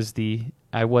 I was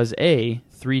a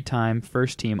 3-time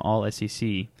first team All SEC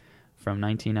from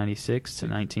 1996 to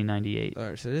 1998. All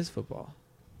right, so it is football.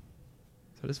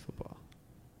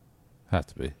 Have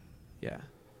to be. Yeah.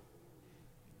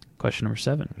 Question number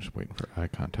 7. I'm just waiting for eye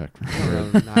contact from I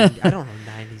Jared. don't know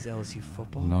 90s LSU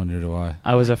football. No, neither do I.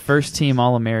 I was a first team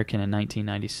All American in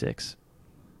 1996.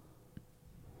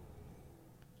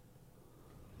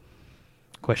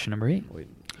 Question number 8.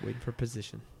 Waiting for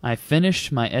position. I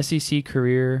finished my SEC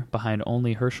career behind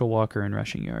only Herschel Walker in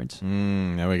rushing yards.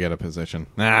 Now we got a position.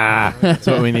 That's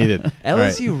what we needed. All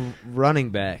right. LSU running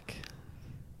back.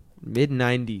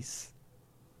 Mid-90s.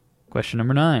 Question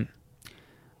number 9.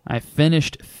 I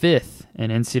finished 5th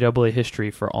in NCAA history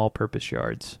for all-purpose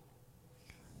yards.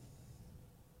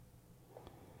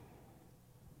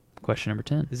 Question number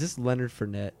 10. Is this Leonard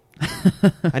Fournette?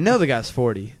 I know the guy's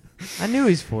 40. I knew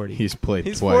he's 40. He's played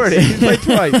He's twice. 40. He's played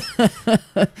twice.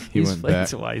 He He's went played back.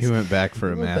 twice. He went back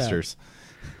for a He went back. Masters.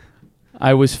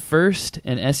 I was first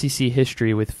in SEC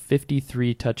history with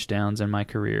 53 touchdowns in my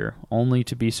career, only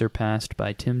to be surpassed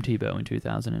by Tim Tebow in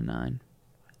 2009.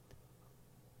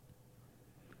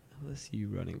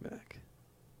 LSU running back.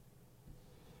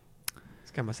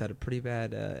 This guy must have had a pretty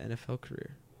bad NFL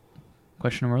career.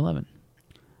 Question number 11.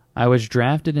 I was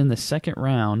drafted in the 2nd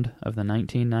round of the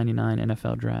 1999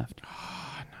 NFL Draft.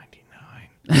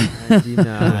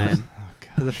 99.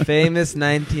 The famous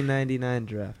 1999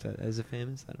 draft. Is it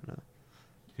famous? I don't know.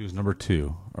 He was number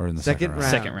 2 or in the second round.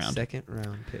 Second round. Second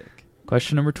round pick.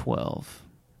 Question number 12.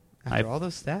 After all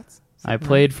those stats? I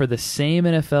played for the same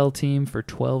NFL team for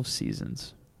 12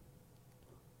 seasons.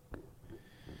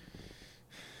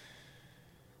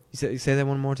 You say that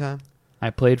one more time? I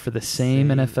played for the same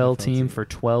NFL NFL team team. for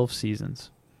 12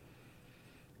 seasons.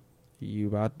 You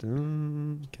about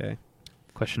to... Okay.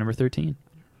 Question number 13.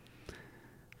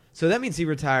 So that means he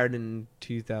retired in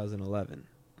 2011.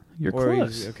 You're Or he close.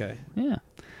 was- okay. Yeah.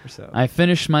 Or so. I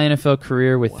finished my NFL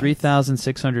career with What?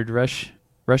 3,600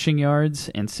 rushing yards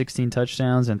and 16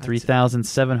 touchdowns and That's it.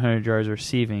 3,700 yards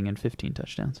receiving and 15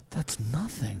 touchdowns. That's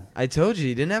nothing. I told you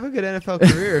he didn't have a good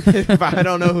NFL career. If I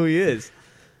don't know who he is.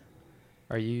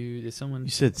 Is someone... You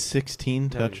said 16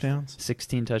 No, touchdowns?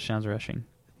 16 touchdowns rushing.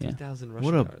 Yeah. 3,000 What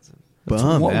rushing a yards.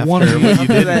 Bum one- after one of what you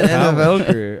did that in college.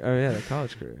 NFL career. Oh yeah, the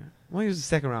college career. Well, he was a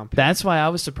second round pick. That's why I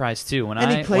was surprised too. When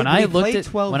And he I played- when but I he looked played at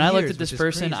 12 when I looked years, at this which is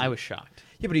person, crazy. I was shocked.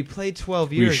 Yeah, but he played 12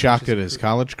 Were years. you shocked which at is his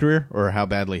college career or how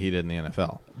badly he did in the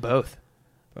NFL? Both.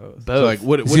 Both. Both. So like,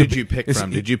 what Is he- did you pick is from?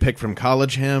 he- Did you pick from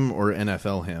college him or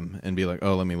NFL him and be like,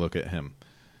 oh, let me look at him?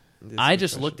 This I is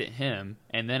just professional. looked at him,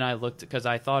 and then I looked because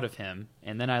I thought of him,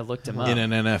 and then I looked him up In an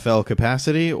NFL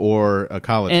capacity or a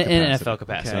college in capacity? an NFL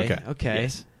capacity. Okay. Okay. Okay.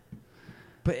 Yes.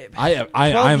 But I'm 12 at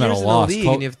a years in the loss. league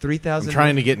 12 and you have 3,000. I'm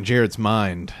trying to get in Jared's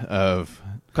mind of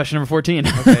Question number 14.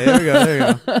 Okay, there we go.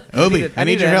 There we go. Obi. I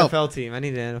need your an help. NFL team. I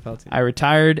need an NFL team. I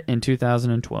retired in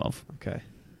 2012. Okay.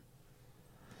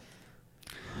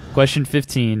 Question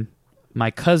 15.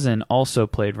 My cousin also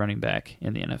played running back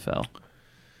in the NFL.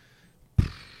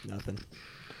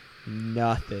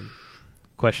 Nothing.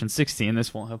 Question 16.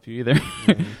 This won't help you either.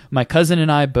 My cousin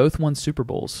and I both won Super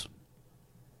Bowls.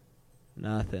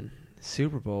 Nothing.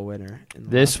 Super Bowl winner. In the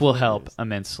This last will 4 help years.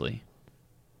 immensely.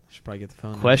 Should probably get the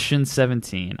phone. Question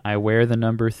 17. I wear the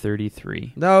number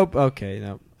 33. Nope. Okay.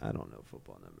 Nope. I don't know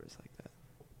football numbers like that.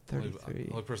 The 33.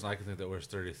 only person I can think that wears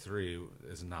 33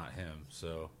 is not him.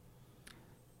 So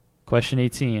Question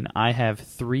 18. I have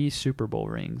 3 Super Bowl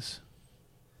rings.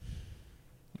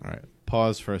 All right.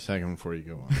 Pause for a second before you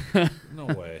go on. no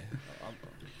way.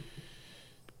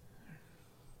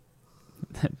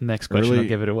 Next question will Early-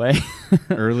 give it away.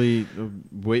 Early,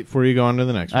 wait before you go on to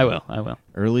the next I one. will.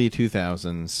 Early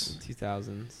 2000s,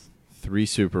 2000s. 3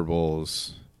 Super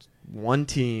Bowls. One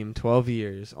team, 12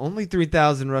 years. Only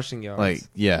 3,000 rushing yards. Like,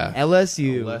 yeah.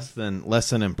 LSU. Less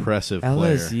than impressive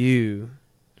player. LSU.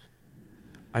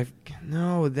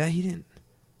 No, that he didn't.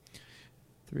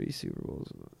 3 Super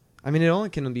Bowls. I mean, it only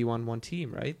can be one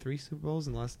team, right? 3 Super Bowls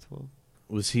in the last 12.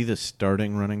 Was he the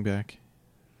starting running back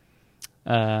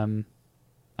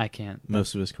I can't.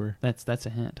 most of his career? That's a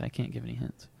hint. I can't give any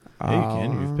hints. Hey, you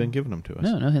can. You've been giving them to us.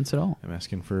 No hints at all. I'm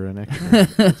asking for an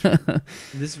extra.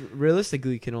 This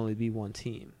realistically can only be one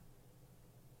team.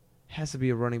 It has to be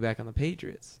a running back on the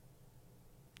Patriots.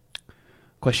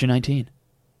 Question 19.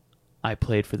 I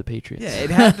played for the Patriots. Yeah, it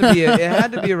had to be. It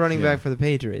had to be a running Yeah. back for the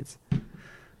Patriots.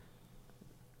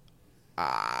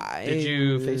 Did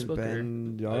you Facebook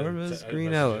Ben I Jarvis didn't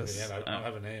Green message Ellis? anything yet. I don't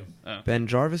have a name. Ben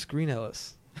Jarvis Green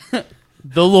Ellis.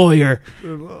 The lawyer.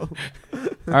 All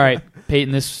All right,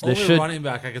 Peyton. This Only should running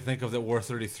back I could think of that wore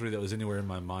 33 that was anywhere in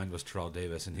my mind was Terrell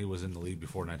Davis, and he was in the league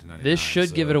before 1999. this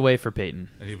should give it away for Peyton,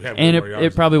 And he had and way more yards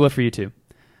it probably will for you too.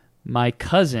 My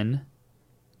cousin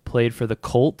played for the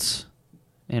Colts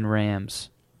and Rams.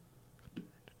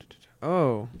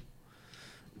 Oh,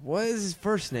 what is his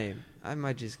first name? I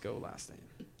might just go last name.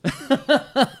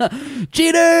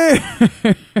 Cheater!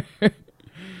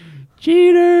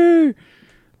 Cheater!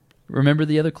 Remember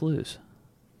the other clues.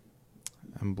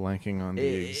 I'm blanking on the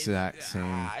exact same.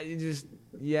 I just,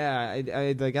 yeah,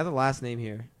 I got the last name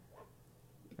here.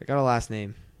 I got a last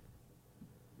name.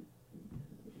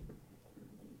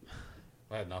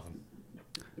 I had nothing.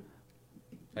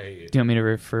 I hate you. Do you want me to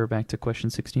refer back to question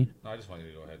 16? No, I just want you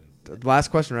to go ahead. The last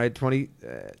question, right? 20.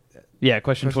 Yeah,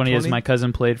 question 20 is 20? my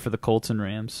cousin played for the Colts and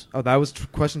Rams. Oh, that was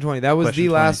question 20. That was Question the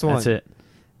 20. last one. That's it.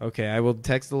 Okay, I will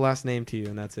text the last name to you,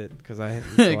 and that's it. Because I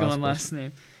Going last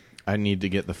name. I need to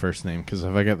get the first name because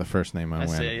if I get the first name, I I win.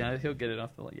 say, yeah, he'll get it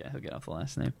off the he'll get off the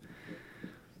last name.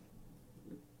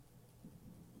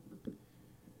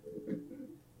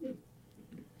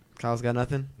 Kyle's got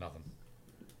nothing. Nothing.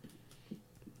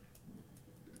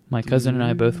 My cousin and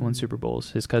I both won Super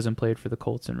Bowls. His cousin played for the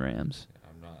Colts and Rams.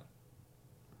 I'm not.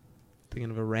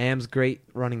 Thinking of a Rams great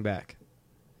running back.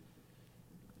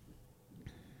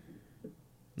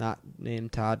 Not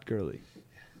named Todd Gurley.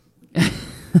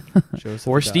 Joseph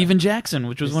Or Adai. Steven Jackson,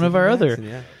 which was Or one of Steven our other. Jackson,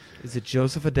 yeah. Is it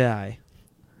Joseph Adai?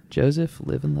 Joseph,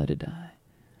 live and let it die.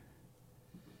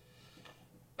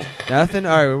 Nothing.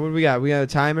 All right. What do we got? We got a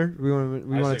timer. We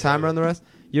want say a timer go. on the rest.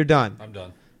 You're done. I'm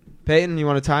done. Peyton, you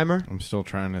want a timer? I'm still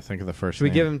trying to think of the first Should we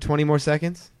name. give him 20 more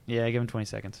seconds? Yeah, give him 20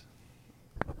 seconds.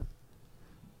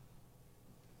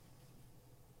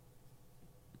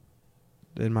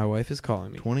 Then my wife is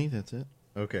calling me. 20? That's it?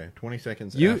 Okay, 20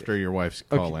 seconds You- after your wife's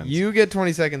Okay, call ends. you get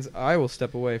 20 seconds. I will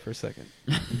step away for a second.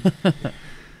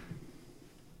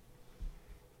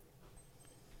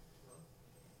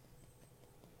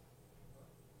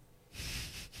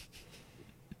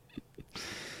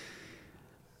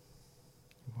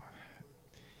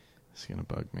 It's going to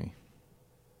bug me.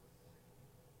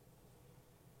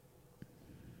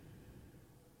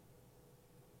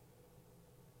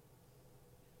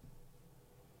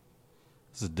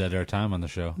 This is dead air time on the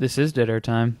show. This is dead air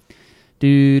time.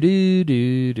 Do do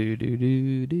do do do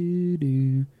do do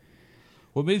do.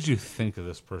 What made you think of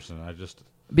this person?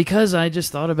 Because I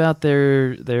just thought about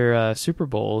their Super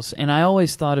Bowls, and I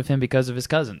always thought of him because of his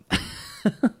cousin.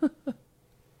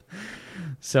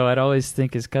 So I'd always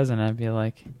think his cousin. I'd be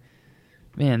like,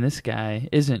 man, this guy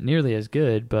isn't nearly as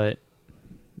good, but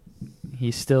he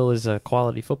still is a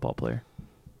quality football player.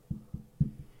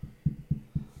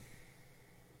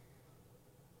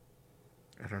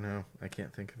 I don't know. I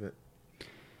can't think of it.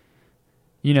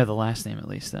 You know the last name at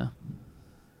least, though.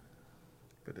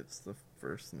 But it's the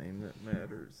first name that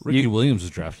matters. Ricky Williams was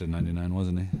drafted in '99,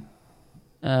 wasn't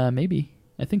he? Maybe.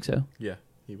 I think so. Yeah,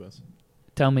 he was.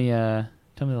 Tell me the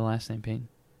last name, Peyton.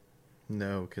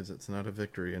 No, because it's not a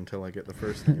victory until I get the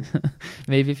first name.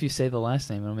 Maybe if you say the last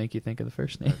name, it'll make you think of the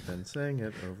first name. I've been saying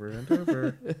it over and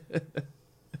over.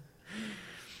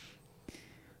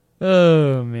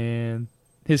 Oh, man.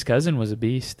 His cousin was a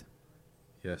beast.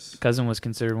 Yes. Cousin was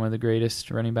considered one of the greatest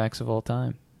running backs of all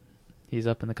time. He's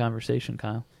up in the conversation,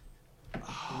 Kyle.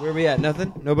 Where are we at?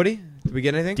 Nothing? Nobody? Did we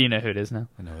get anything? Do you know who it is now?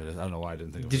 I know it is. I don't know why I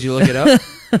didn't think of Did his you look it up?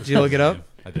 Did you look it up? name.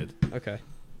 I did. Okay.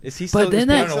 Is he still? But then is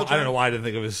I Peyton don't, know, still I don't know why I didn't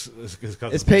think of his cousin.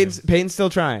 trying? Is Peyton still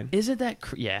trying? Isn't that...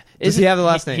 yeah. Does he have the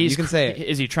last name? he's You can say it.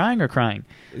 Is he trying or crying?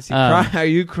 Is he Um, crying? Are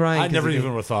you crying? I 'cause never of even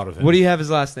him? would have thought of him. What do you have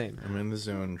his last name? I'm in the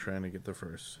zone trying to get the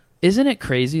first. Isn't it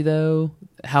crazy, though,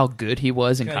 how good he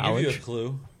was in Can I give you a college?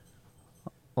 clue?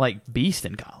 Like, beast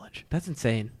in college. That's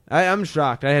insane. I'm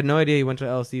shocked. I had no idea he went to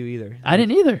LSU either. I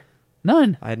didn't either.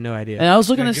 None. I had no idea. And I was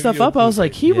looking Can I at give stuff you a up. I was clue,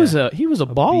 like, Peyton? he was a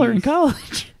baller in beast.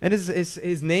 college. And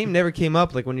his name never came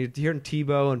up. Like when you're hearing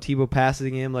Tebow and Tebow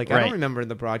passing him. Like I Right. don't remember in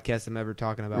the broadcast him ever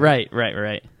talking about. Right.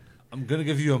 I'm going to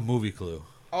give you a movie clue.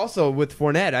 also with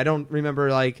Fournette, I don't remember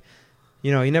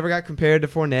he never got compared to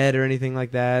Fournette or anything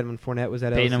like that when Fournette was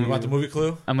at Peyton, LSU. About the movie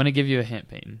Clue? I'm going to give you a hint,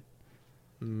 Peyton.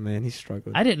 Man, he's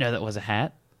struggling. I didn't know that was a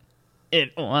hat.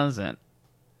 It wasn't.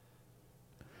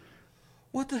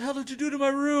 What the hell did you do to my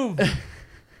room?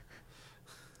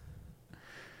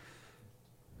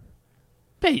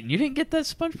 Peyton, you didn't get that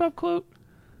SpongeBob quote?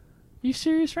 You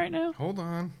serious right now? Hold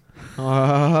on.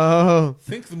 Oh,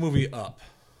 Think the movie Up.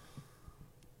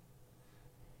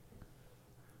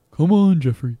 Come on,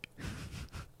 Jeffrey.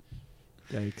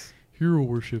 yikes! Hero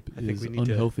worship I think is we need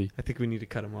unhealthy. I think we need to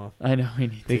cut him off. I know we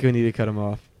need I think we need to cut him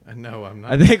off. No, I'm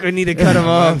not. I think we need to cut him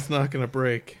off. It's not going to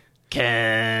break.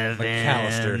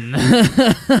 Kevin.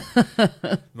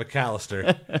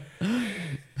 McAllister.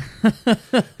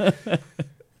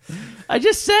 I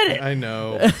just said it. I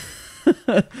know.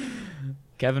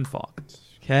 Kevin Falk.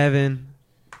 Kevin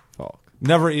Falk.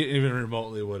 Never even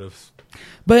remotely would have.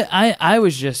 But I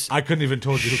was just... I couldn't even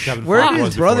told you who Kevin Where Falk did was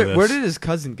his brother? before Where this. did his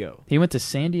cousin go? He went to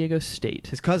San Diego State.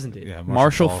 His cousin did. Yeah,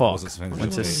 Marshall Falk was at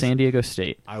went to State. San Diego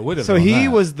State. I would have So known he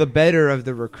that. was the better of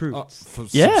the recruits.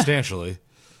 Yeah. Substantially.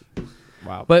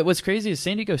 Wow. But what's crazy is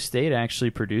San Diego State actually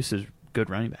produces good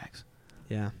running backs.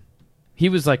 Yeah. He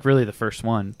was like really the first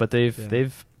one, but they've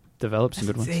developed some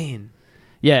That's good ones. insane.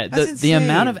 Yeah, That's the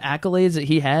amount of insane. accolades that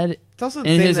he had. It's also In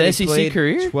insane his that he SEC played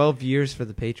career? 12 years for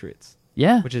the Patriots,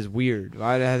 Yeah. which is weird.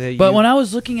 Why But when I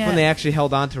was looking when they at actually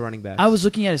held on to running backs, I was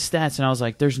looking at his stats and I was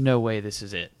like, there's no way this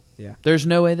is it. yeah. There's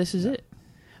no way this is it.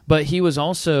 But he was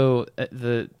also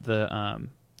the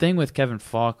thing with Kevin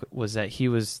Falk was that he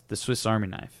was the Swiss Army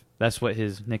knife. That's what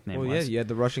his nickname Well, yeah, was. you had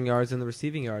the rushing yards and the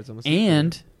receiving yards almost.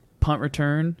 And punt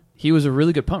return. He was a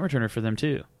really good punt returner for them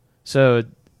too. So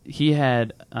he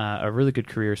had a really good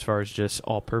career as far as just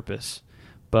all purpose.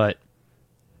 But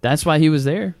that's why he was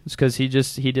there. It's because he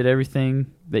did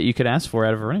everything that you could ask for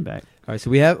out of a running back. All right,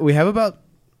 so we have about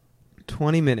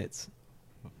 20 minutes.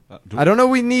 I don't know.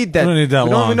 We need that. We don't need that we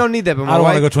long. We don't need that. But I my don't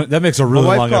want wife, to go 20. That makes a my really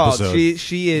wife long called. episode.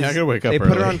 She is. Yeah, I gotta wake up They put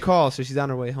her early. on call, so she's on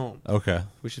her way home. Okay.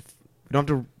 We don't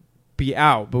have to be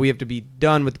out, but we have to be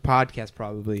done with the podcast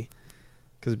probably,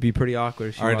 because it'd be pretty awkward.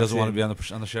 If she All right, walks doesn't want to in.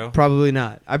 be on the show? Probably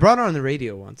not. I brought her on the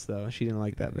radio once though. She didn't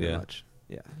like that very Yeah. much.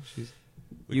 Yeah,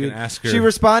 We can ask her. She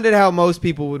responded how most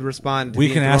people would respond. To we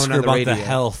being can thrown ask her on the about radio. the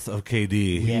health of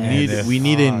KD. Yeah. and if- We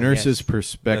need a Oh, nurse's yes.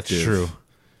 perspective. That's true.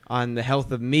 on the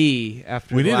health of me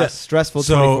after We the need last a- stressful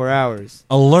so- 24 hours.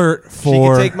 Alert She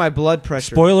for can take my blood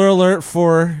pressure. spoiler alert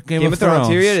for Game of Thrones.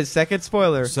 Here it is. Second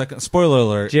spoiler. Second spoiler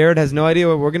alert. Jared has no idea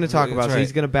what we're going to talk That's about, so right.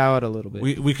 he's going to bow out a little bit.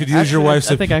 We could use your Actually,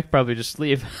 wife's I think I could probably just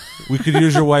leave. we could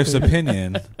use your wife's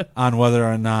opinion on whether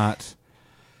or not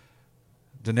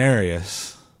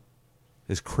Daenerys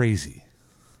is crazy.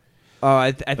 Oh,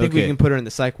 I think we Okay. can put her in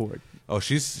the psych ward. Oh,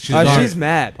 she's She's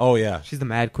mad. Oh yeah. She's the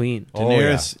mad queen. Oh,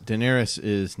 yeah. Daenerys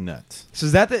is nuts. So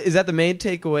is that the main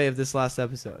takeaway of this last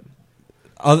episode?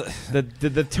 The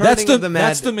turning That's of the mad.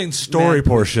 that's the main story mad-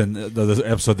 portion of the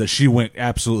episode that she went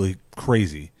absolutely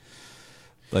crazy.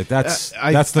 Like that's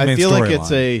the main I feel like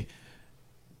storyline.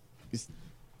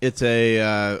 it's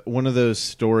a one of those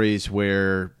stories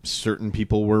where certain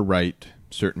people were right,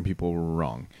 certain people were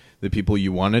wrong. The people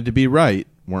you wanted to be right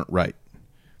weren't right.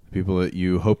 The people that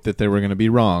you hoped that they were going to be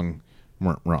wrong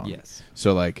weren't wrong. Yes.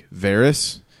 So like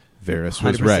Varys was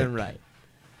 100% right.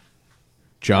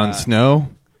 Jon Uh, Snow,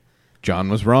 Jon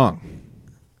was wrong.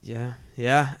 Yeah.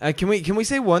 Yeah. Can we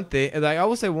say one thing? Like, I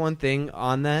will say one thing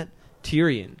on that.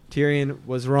 Tyrion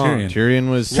was wrong. Tyrion. Tyrion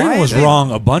was Why Tyrion was have they-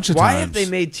 wrong a bunch of Why times. have they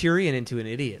made Tyrion into an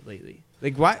idiot lately?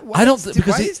 Like why I don't is,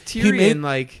 because why he, is he Tyrion made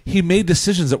like he made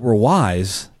decisions that were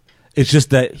wise. It's just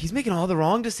that he's making all the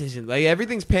wrong decisions. Like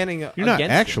everything's panning. You're not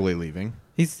against actually leaving. him.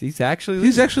 He's actually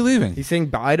he's actually leaving. he's saying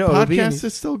bye to Obi. and Podcast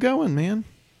is still going, man.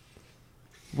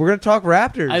 we're gonna talk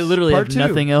Raptors. I literally part have two.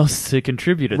 nothing else to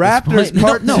contribute at Raptors this point.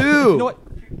 part No, two. you know what?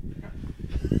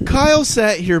 Kyle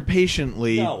sat here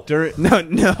patiently No. during.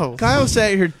 No. Kyle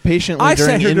sat here patiently I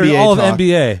during sat here NBA during all of talk.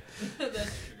 NBA.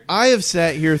 I have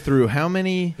sat here through how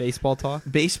many Baseball talk.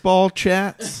 baseball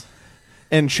chats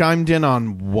and chimed in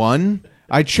on one?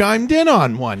 I chimed in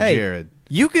on one, Hey, Jared.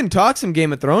 You can talk some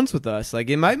Game of Thrones with us. Like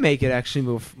it might make it actually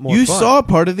move more. You fun. saw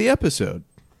part of the episode.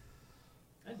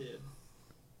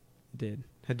 Did.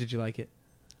 How did you like it?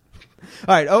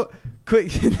 All right. Oh,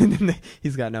 quick.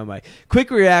 He's got no mic. Quick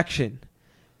reaction.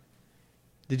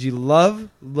 Did you love,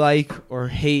 like, or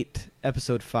hate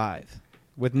episode 5?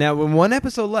 With now one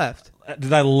episode left.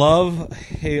 Did I love,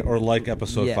 hate, or like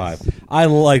episode Yes. 5? I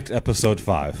liked episode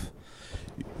 5.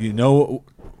 You know,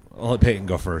 I'll let Peyton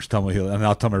go first. Tell me, and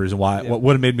I'll tell my reason why. Yeah. What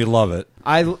would have made me love it?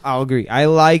 I'll agree. I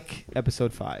like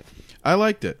episode 5. I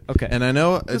liked it. Okay. And I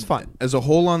know That's fine. as a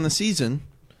whole on the season,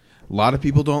 A lot of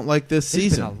people don't like this There's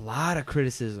season. been a lot of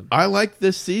criticism. I like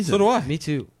this season. So do I. Me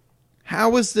too.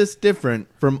 How is this different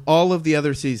from all of the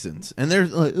other seasons? And they're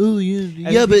like, oh, yeah,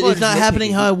 And but people it's are not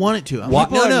happening nitpicking. how I want it to. I'm Why,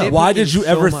 like, no, no. nitpicking Why did you so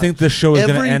ever much. think this show is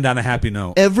going Every- to end on a happy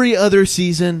note? Every other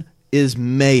season is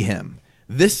mayhem.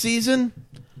 This season,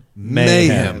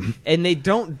 mayhem. And they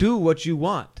don't do what you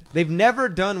want. They've never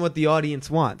done what the audience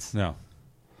wants. No.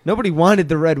 Nobody wanted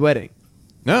the red wedding.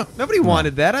 No. Nobody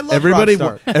wanted that. I love Everybody,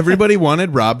 Rob Stark. everybody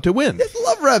wanted Rob to win. I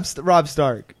love Rob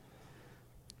Stark.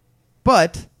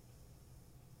 But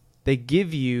they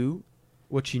give you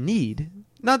what you need.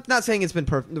 Not saying it's been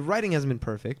perfect. The writing hasn't been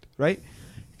perfect, right?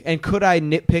 And could I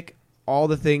nitpick all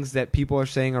the things that people are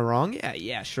saying are wrong?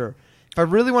 Yeah, sure. If I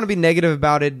really want to be negative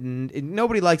about it,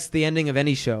 nobody likes the ending of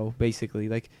any show, basically.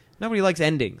 Like, nobody likes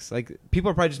endings. Like, people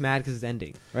are probably just mad because it's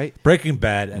ending, right? Breaking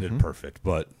Bad ended perfect,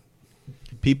 but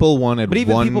People wanted But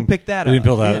even one. people pick that we up. didn't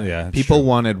build that. Yeah, it's people true.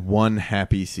 wanted one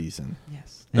happy season.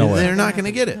 Yes. No And way. they're not going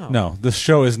to get it. No, this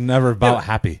show is never about Yeah.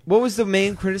 happy. What was the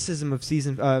main criticism of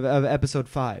of episode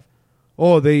 5?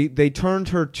 Oh, they turned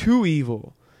her too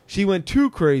evil. She went too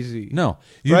crazy. No,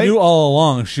 you Right? knew all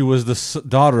along she was the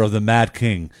daughter of the Mad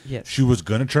King. Yes. She was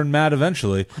going to turn mad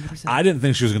eventually. 100%. I didn't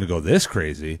think she was going to go this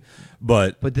crazy,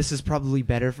 but But this is probably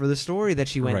better for the story that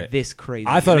she went Right. this crazy.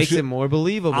 I thought it if makes she- it more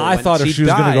believable. I when thought if she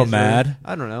was gonna go dies, or- mad-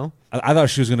 I don't know. I thought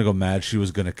she was going to go mad. She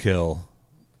was going to kill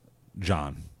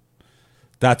John.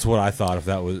 That's what I thought. If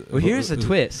that was Well, here's a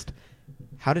twist.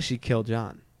 How does she kill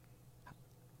John?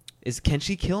 Can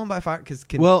she kill him by fire? Because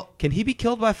can he be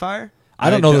killed by fire? I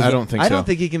don't know. I don't think so. I don't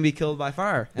think he can be killed by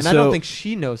fire, and I So- don't think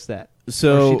she knows that.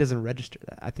 So- or she doesn't register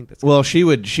that. I think that's Well, she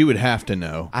would have to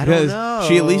know. I don't because know.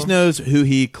 She at least knows who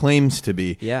he claims to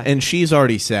be. Yeah. And she's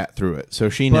already sat through it, so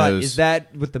she But knows. is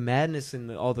that with the madness and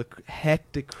all the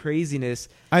hectic craziness?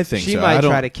 I think she so. might I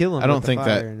don't- try to kill him. I don't with the think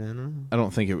fire, that- and I don't know. I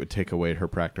don't think it would take away her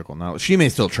practical knowledge. She may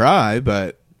still try,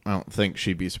 but I don't think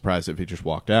she'd be surprised if he just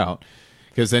walked out.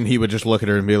 Because then he would just look at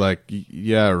her and be like,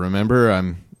 "Yeah, remember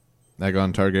I'm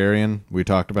Aegon Targaryen. We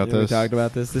talked about Yeah, this. We talked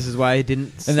about this. This is why I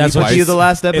didn't. And that's sleep what with you the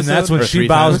last episode. And that's when Or she 3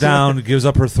 bows times. down, gives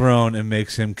up her throne, and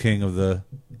makes him king of the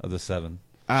seven.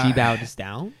 she bows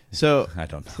down. So I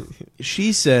don't know.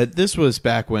 she said this was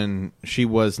back when she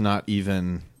was not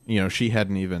even, she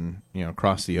hadn't even,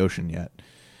 crossed the ocean yet.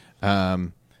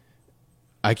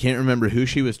 I can't remember who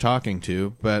she was talking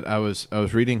to, but I was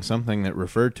reading something that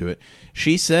referred to it.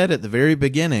 She said at the very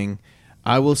beginning,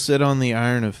 "I will sit on the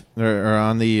Iron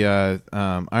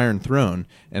Throne,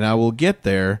 and I will get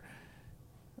there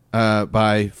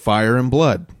by fire and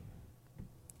blood."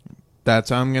 That's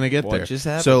how I'm going to get What there. just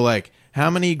happened? So, like, how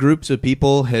many groups of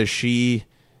people has she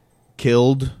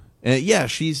killed? Yeah,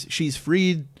 she's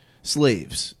freed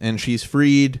slaves, and she's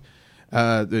freed.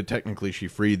 Technically, she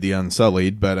freed the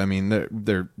Unsullied, but I mean,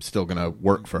 they're still gonna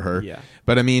work for her. Yeah.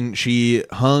 But I mean, she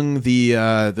hung the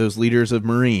those leaders of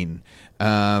Marine.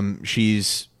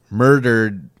 She's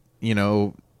murdered,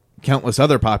 countless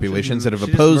other populations that have She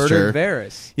just opposed her. murdered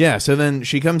Varys. Yeah. So then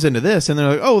she comes into this, and they're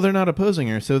like, "Oh, they're not opposing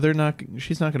her, so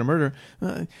she's not gonna murder."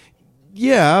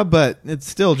 Yeah, but it's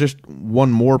still just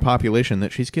one more population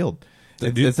that she's killed.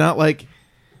 It's not like.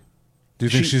 Do you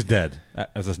think She- she's dead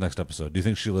as this next episode? Do you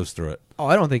think she lives through it? Oh,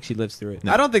 I don't think she lives through it.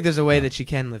 No. I don't think there's a way that she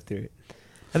can live through it.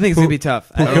 I think it's gonna be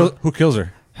tough. I don't- Who kills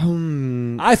her?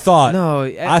 Hmm. I thought. No,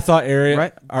 I thought Arya.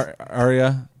 right?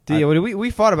 Arya. Yeah,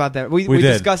 we fought about that. We We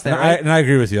did. discussed that, and right? I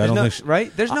agree with you. I There's don't no, think. She,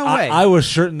 right? There's no I, way. I was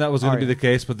certain that was going to be Arya. the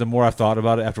case, but the more I thought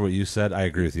about it after what you said, I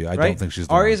agree with you. I right? don't think she's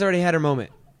the Arya's one. already had her moment.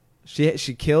 She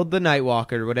killed the Night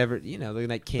Walker or whatever, the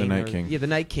Night King. The Night or- King. Yeah, the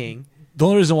Night King. The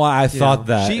only reason why I thought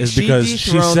that is because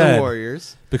she dethroned said the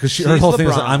Warriors. because She's her whole thing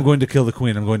is LeBron. I'm going to kill the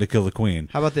queen. I'm going to kill the queen,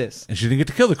 How about this? and she didn't get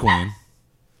to kill the queen.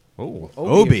 Oh,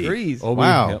 Obi. agrees. Obi,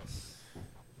 Wow.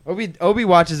 yep. Obi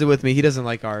watches it with me. He doesn't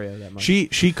like Arya that much.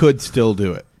 She could still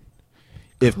do it.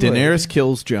 If Could. Daenerys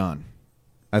kills Jon,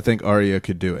 I think Arya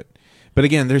could do it. But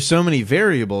again, there's so many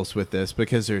variables with this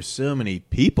because there's so many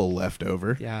people left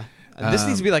over. Yeah. This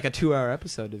needs to be like a 2-hour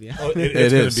episode to be honest. Oh, It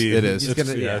it's is. Gonna be, It is. It's, It's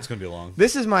gonna- yeah, yeah. it's going to be long.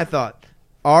 This is my thought.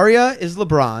 Arya is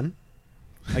LeBron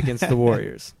against the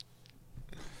Warriors.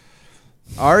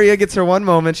 Arya gets her one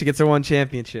moment. She gets her one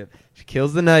championship. She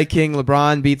kills the Night King.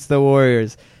 LeBron beats the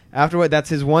Warriors. Afterward, that's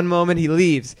his one moment. He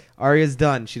leaves. Arya's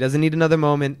done. She doesn't need another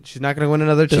moment. She's not going to win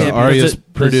another So championship. Arya's Does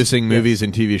it- producing does- movies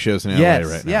and TV shows in LA Yes,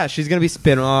 right now. yeah, she's gonna be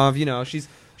spin-off.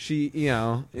 She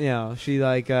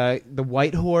like the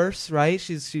White Horse, right?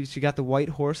 She got the White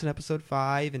Horse in episode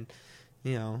 5, and I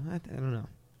don't know.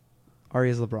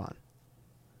 Arya's LeBron.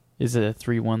 is it a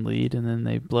 3-1 lead and then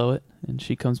they blow it and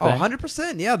she comes Oh, back.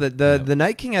 100%. Yeah, the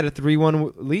Night King had a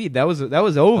 3-1 lead. That was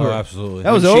over. Oh, absolutely.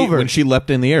 That was When she- over. when she leapt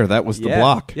in the air. That was the Yeah.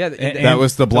 block. Yeah, that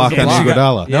was the block that on was the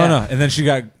block. Iguodala. Yeah. No, and then she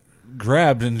got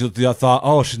grabbed and you thought,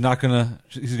 oh, he's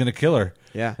gonna kill her.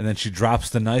 Yeah. And then she drops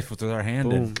the knife with her hand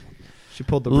Boom. in. She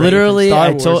pulled the brain Literally, from Star I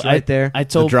Wars told right there. I The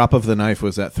told drop of the knife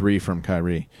was that 3 from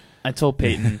Kyrie. I told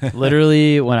Peyton,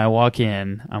 literally, when I walk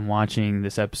in, I'm watching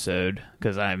this episode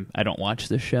because I don't watch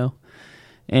this show,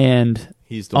 and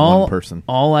He's the one person.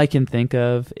 All I can think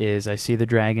of is I see the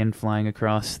dragon flying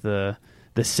across the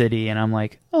city, and I'm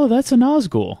like, oh, that's a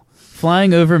Nazgul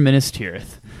flying over Minas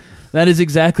Tirith. That is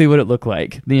exactly what it looked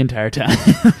like the entire time.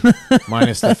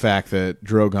 Minus the fact that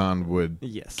Drogon would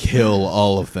Yes. kill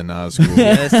all of the Nazgul.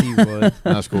 Yes, he would.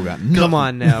 Nazgul got Come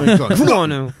on now. Come on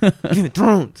now. Game of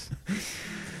Thrones.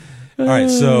 All right,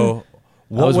 so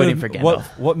what was waiting would- for what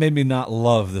Gandalf. what made me not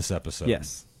love this episode?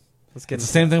 Yes. Let's get It's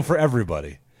the same thing for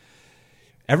everybody.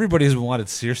 Everybody's wanted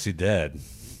Cersei dead.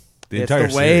 The It's entire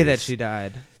the way series. that she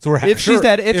died. So we're If she's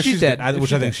dead, if she's dead, if which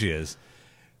she's I think dead. she is.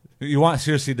 You want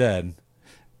Cersei dead?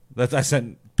 I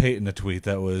sent Peyton a tweet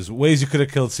that was ways you could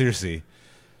have killed Cersei.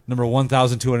 Number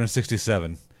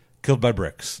 1,267, killed by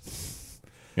bricks.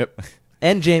 Yep.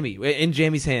 And Jamie. In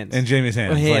Jamie's hands. In Jamie's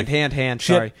hands. Hand, Like, hand.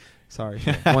 she had- Sorry.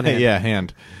 One hand. Yeah,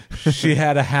 hand. she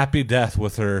had a happy death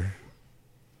with her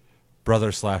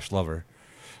brother/lover.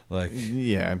 Like,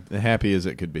 Yeah, happy as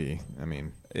it could be. I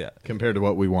mean, yeah, compared to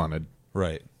what we wanted.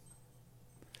 right.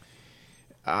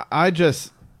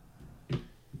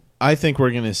 I think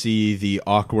we're going to see the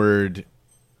awkward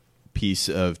piece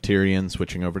of Tyrion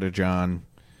switching over to Jon.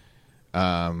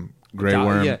 Grey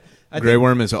Worm. yeah, I Grey think-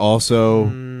 Worm is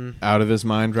also out of his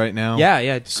mind right now.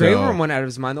 Yeah. So Grey Worm went out of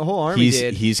his mind. The whole army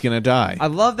did. He's going to die. I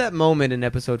love that moment in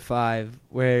episode 5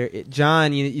 where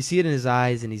John, you see it in his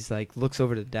eyes, and he's like looks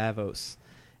over to Davos,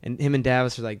 and him and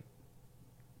Davos are like,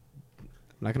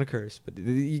 I'm not gonna curse, but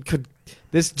you could.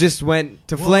 This just went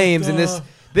to flames, and this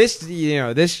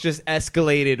just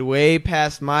escalated way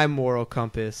past my moral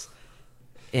compass,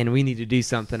 and we need to do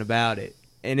something about it.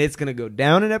 And it's gonna go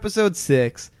down in episode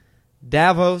 6.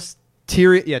 Davos,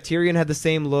 Tyrion had the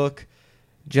same look.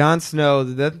 Jon Snow,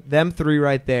 them 3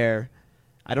 right there.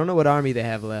 I don't know what army they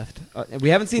have left. We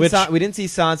haven't seen. We didn't see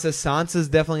Sansa. Sansa's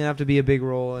definitely gonna have to be a big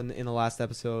role in the last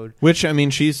episode. Which, I mean,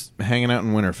 she's hanging out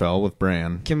in Winterfell with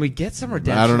Bran. Can we get some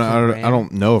redemption? I don't know. from Bran? I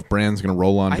don't know if Bran's going to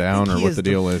roll on I down think or he what is the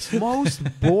deal is. Most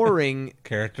boring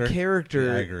Character. character.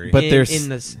 Yeah, I agree. But in,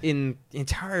 there's- in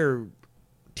entire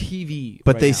TV.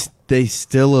 But right they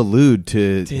still allude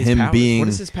to now. His him powers. being What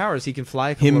is his powers? He can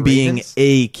fly. A couple him of being ravens?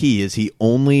 a key. Is he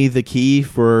only the key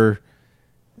for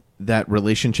that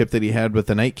relationship that he had with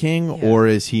the Night King, Yeah. or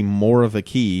is he more of a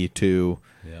key to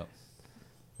Yep. Yeah,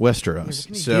 what Westeros?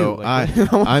 can he So do?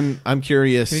 Like, I'm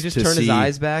curious Can he just to turn see. his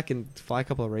eyes back and fly a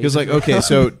couple of He ravens? was like, okay,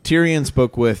 so Tyrion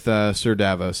spoke with Sir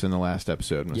Davos in the last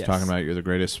episode and was Yes. talking about you're the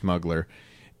greatest smuggler.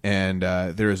 And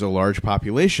there is a large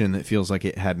population that feels like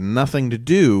it had nothing to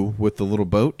do with the little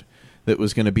boat that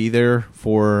was going to be there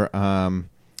for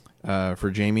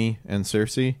Jaime and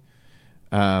Cersei.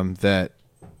 That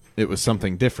it was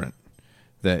something different.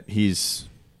 That he's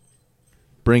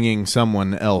bringing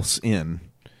someone else in,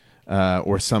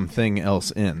 or something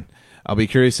else in. I'll be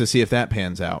curious to see if that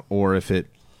pans out, or if it.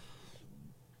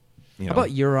 You know, How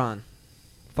about Euron?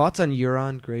 Thoughts on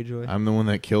Euron Greyjoy? I'm the one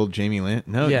that killed Jamie Lannister.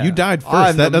 No, Yeah. you died first.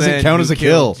 I'm That the doesn't man count who as a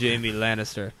killed kill. Jaime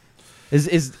Lannister. Is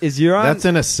Euron? That's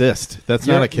an assist. That's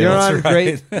not a kill. Euron,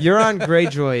 That's right. Euron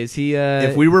Greyjoy. Is he?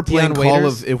 If we were playing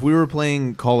Waiters? if we were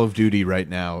playing Call of Duty right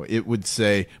now, it would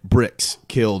say Bricks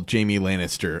killed Jamie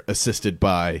Lannister, assisted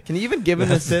by Can you even give him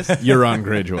an assist? Euron Can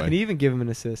Greyjoy. you even give him an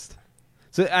assist?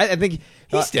 So I think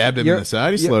He stabbed him in the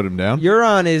side. He slowed him down.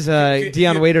 Euron is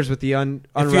Dion if- Waiters with the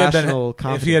unrational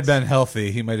confidence. If he had been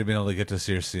healthy, he might have been able to get to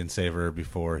Cersei and save her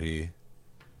before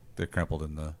they're crumpled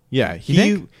in the. Yeah,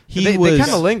 they was.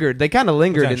 kind of lingered. They kind of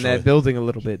lingered in Potentially. that building a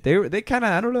little bit. They kind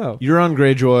of I don't know. Euron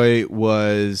Greyjoy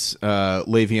was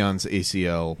Le'Veon's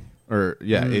ACL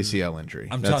ACL injury.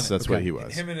 I'm That's telling you, what okay. he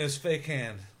was. Him and his fake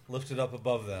hand lifted up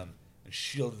above them and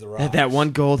shielded the rocks. That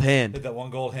one gold hand. Hit that one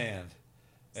gold hand.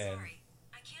 And Sorry,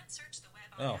 I can't search the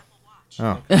web on Oh. Apple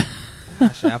Watch. Oh.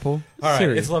 Gosh, Apple. all right,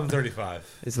 Siri. it's 11:35.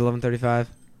 It's 11:35.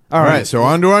 All right, so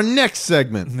on to our next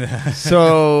segment.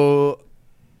 So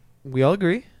we all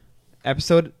agree.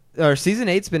 Season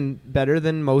 8's been better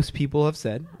than most people have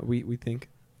said. We think,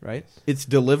 right? It's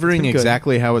delivering It's been good.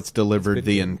 exactly how it's It's delivered been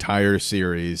the good. entire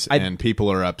series, I- and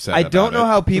people are upset. I don't about know it.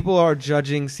 how people are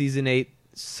judging season 8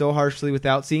 so harshly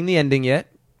without seeing the ending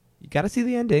yet. You got to see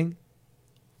the ending.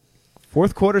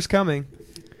 Fourth quarter's coming.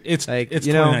 It's Like, it's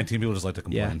you know, 2019. People just like to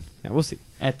Yeah, complain. yeah, we'll see.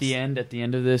 At the end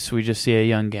of this, we just see a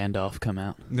young Gandalf come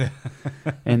out,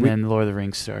 and then Lord of the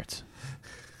Rings starts.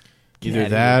 Either Yeah,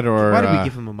 that or why did we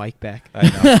give him a mic back?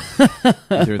 I know.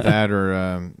 either that or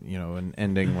an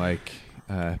ending like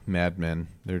Mad Men.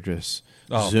 They're just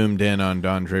zoomed in on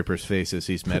Don Draper's face as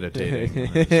he's meditating.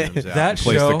 And then it zooms out That and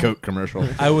plays show- the Coke commercial.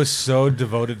 I was so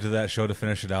devoted to that show to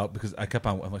finish it out because I kept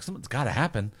on. I'm like, something's got to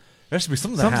happen. There should be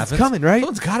something that Something's happens. coming, right?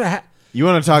 Something's got to happen. You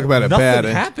want to talk about a Nothing bad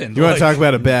happened. You want to Like- talk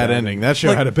about a bad ending? That show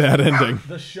Like- had a bad ending.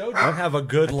 The show didn't have a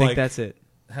good I like. think that's it.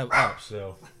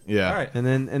 So Yeah. all right,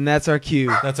 And that's our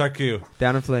cue. that's our cue.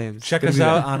 Down in Flames. Check Gonna us be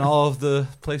out there. on all of the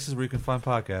places where you can find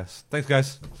podcasts. Thanks,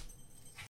 guys.